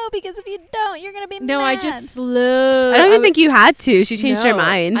 no, because if you don't, you're gonna be No, mad. I just slow. I don't even think you had to. She changed her No,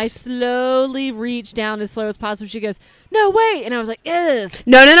 mind. I slowly reached down as slow as possible. She goes, "No, wait." And I was like, "Yes."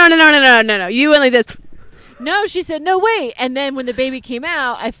 No. You went like this. No, she said, "No, wait." And then when the baby came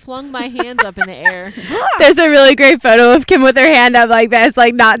out, I flung my hands up in the air. There's a really great photo of Kim with her hand up like this,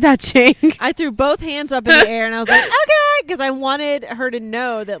 like not touching. I threw both hands up in the air and I was like, "Okay," because I wanted her to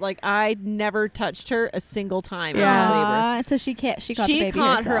know that like I never touched her a single time Yeah. in labor. Aw, so she caught the She baby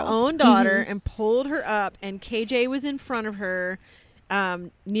caught herself. her own daughter and pulled her up, and KJ was in front of her,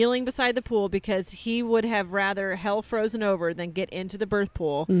 kneeling beside the pool because he would have rather hell frozen over than get into the birth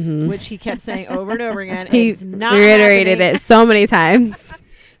pool, which he kept saying over and over again. He It's not reiterated happening. it so many times.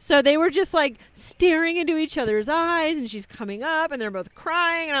 So they were just like staring into each other's eyes, and she's coming up, and they're both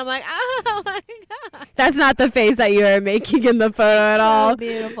crying, and I'm like, "Oh my god!" That's not the face that you were making in the photo at So all.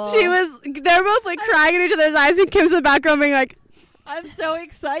 beautiful. They're both like crying in each other's eyes, and Kim's in the background being like, I'm so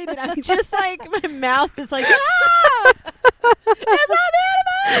excited. I'm just like, my mouth is like, "Ah! It's not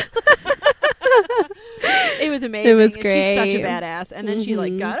It was amazing. It was and she's such a great. badass. And then she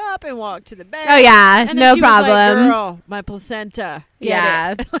like got up and walked to the bed. "Oh yeah, And then no she was like, problem." "Girl, my placenta. Get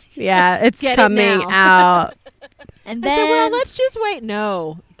Yeah, it." yeah, it's Get it coming now. out. And I said, "Well, then, let's just wait."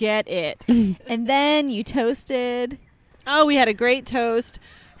 No, get it. and then you toasted. Oh, we had a great toast.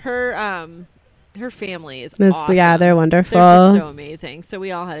 Her family is This- awesome. yeah, they're wonderful. They're just so amazing. So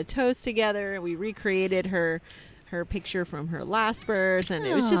we all had a toast together. We recreated her picture from her last birth, and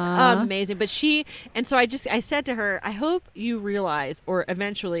it was just Aw. amazing. But I said to her, I hope you realize, or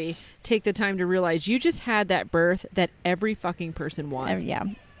eventually take the time to realize, you just had that birth that every fucking person wants. Yeah.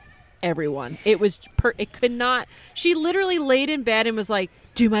 Everyone. It was it could not. She literally laid in bed and was like,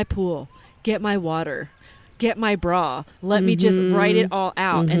 "Do my pool, get my water, get my bra, let me just write it all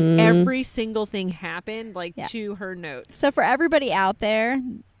out." And every single thing happened like Yeah. to her notes. So for everybody out there,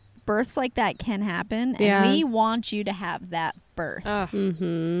 births like that can happen, and Yeah. we want you to have that birth.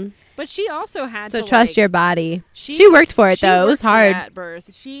 Mm-hmm. But she also had So to trust like, your body. She She worked for it she though. It was worked for hard. That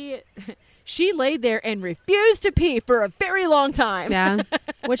birth. She laid there and refused to pee for a very long time. Yeah.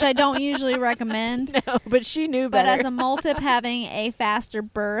 Which I don't usually recommend. No, but she knew But better. as a multip having a faster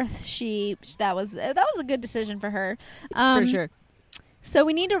birth, that was a good decision for her. for sure. So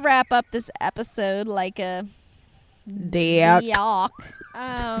we need to wrap up this episode like a Yuck.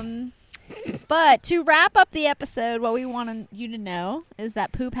 yuck. But to wrap up the episode, what we want you to know is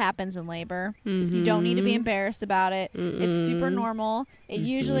that poop happens in labor. You don't need to be embarrassed about it. It's super normal. It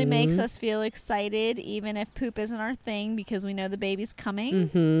usually makes us feel excited, even if poop isn't our thing, because we know the baby's coming.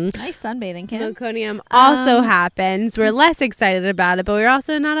 Nice sunbathing, Kim. Meconium also happens. We're less excited about it, but we're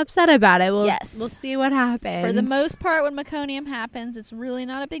also not upset about it. Yes. We'll see what happens. For the most part, when meconium happens, it's really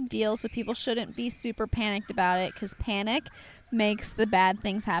not a big deal, so people shouldn't be super panicked about it, because panic makes the bad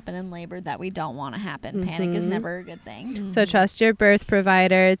things happen in labor that we don't want to happen. Panic is never a good thing. So trust your birth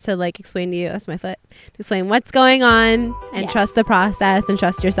provider to like explain to you. That's my foot. Explain what's going on, and Yes. trust the process, and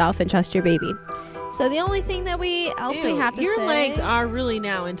trust yourself, and trust your baby. So the only thing that we have to your say. legs are really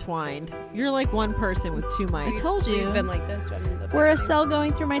now entwined. You're like one person with two I mics. told you. We've been like this from the We're a beginning. cell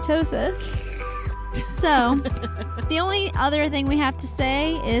going through mitosis. So, the only other thing we have to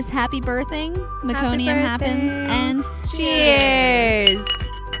say is happy birthing. Meconium happens, birthday. and Cheers.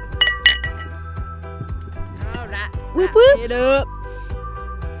 All right. whoop whoop. It up.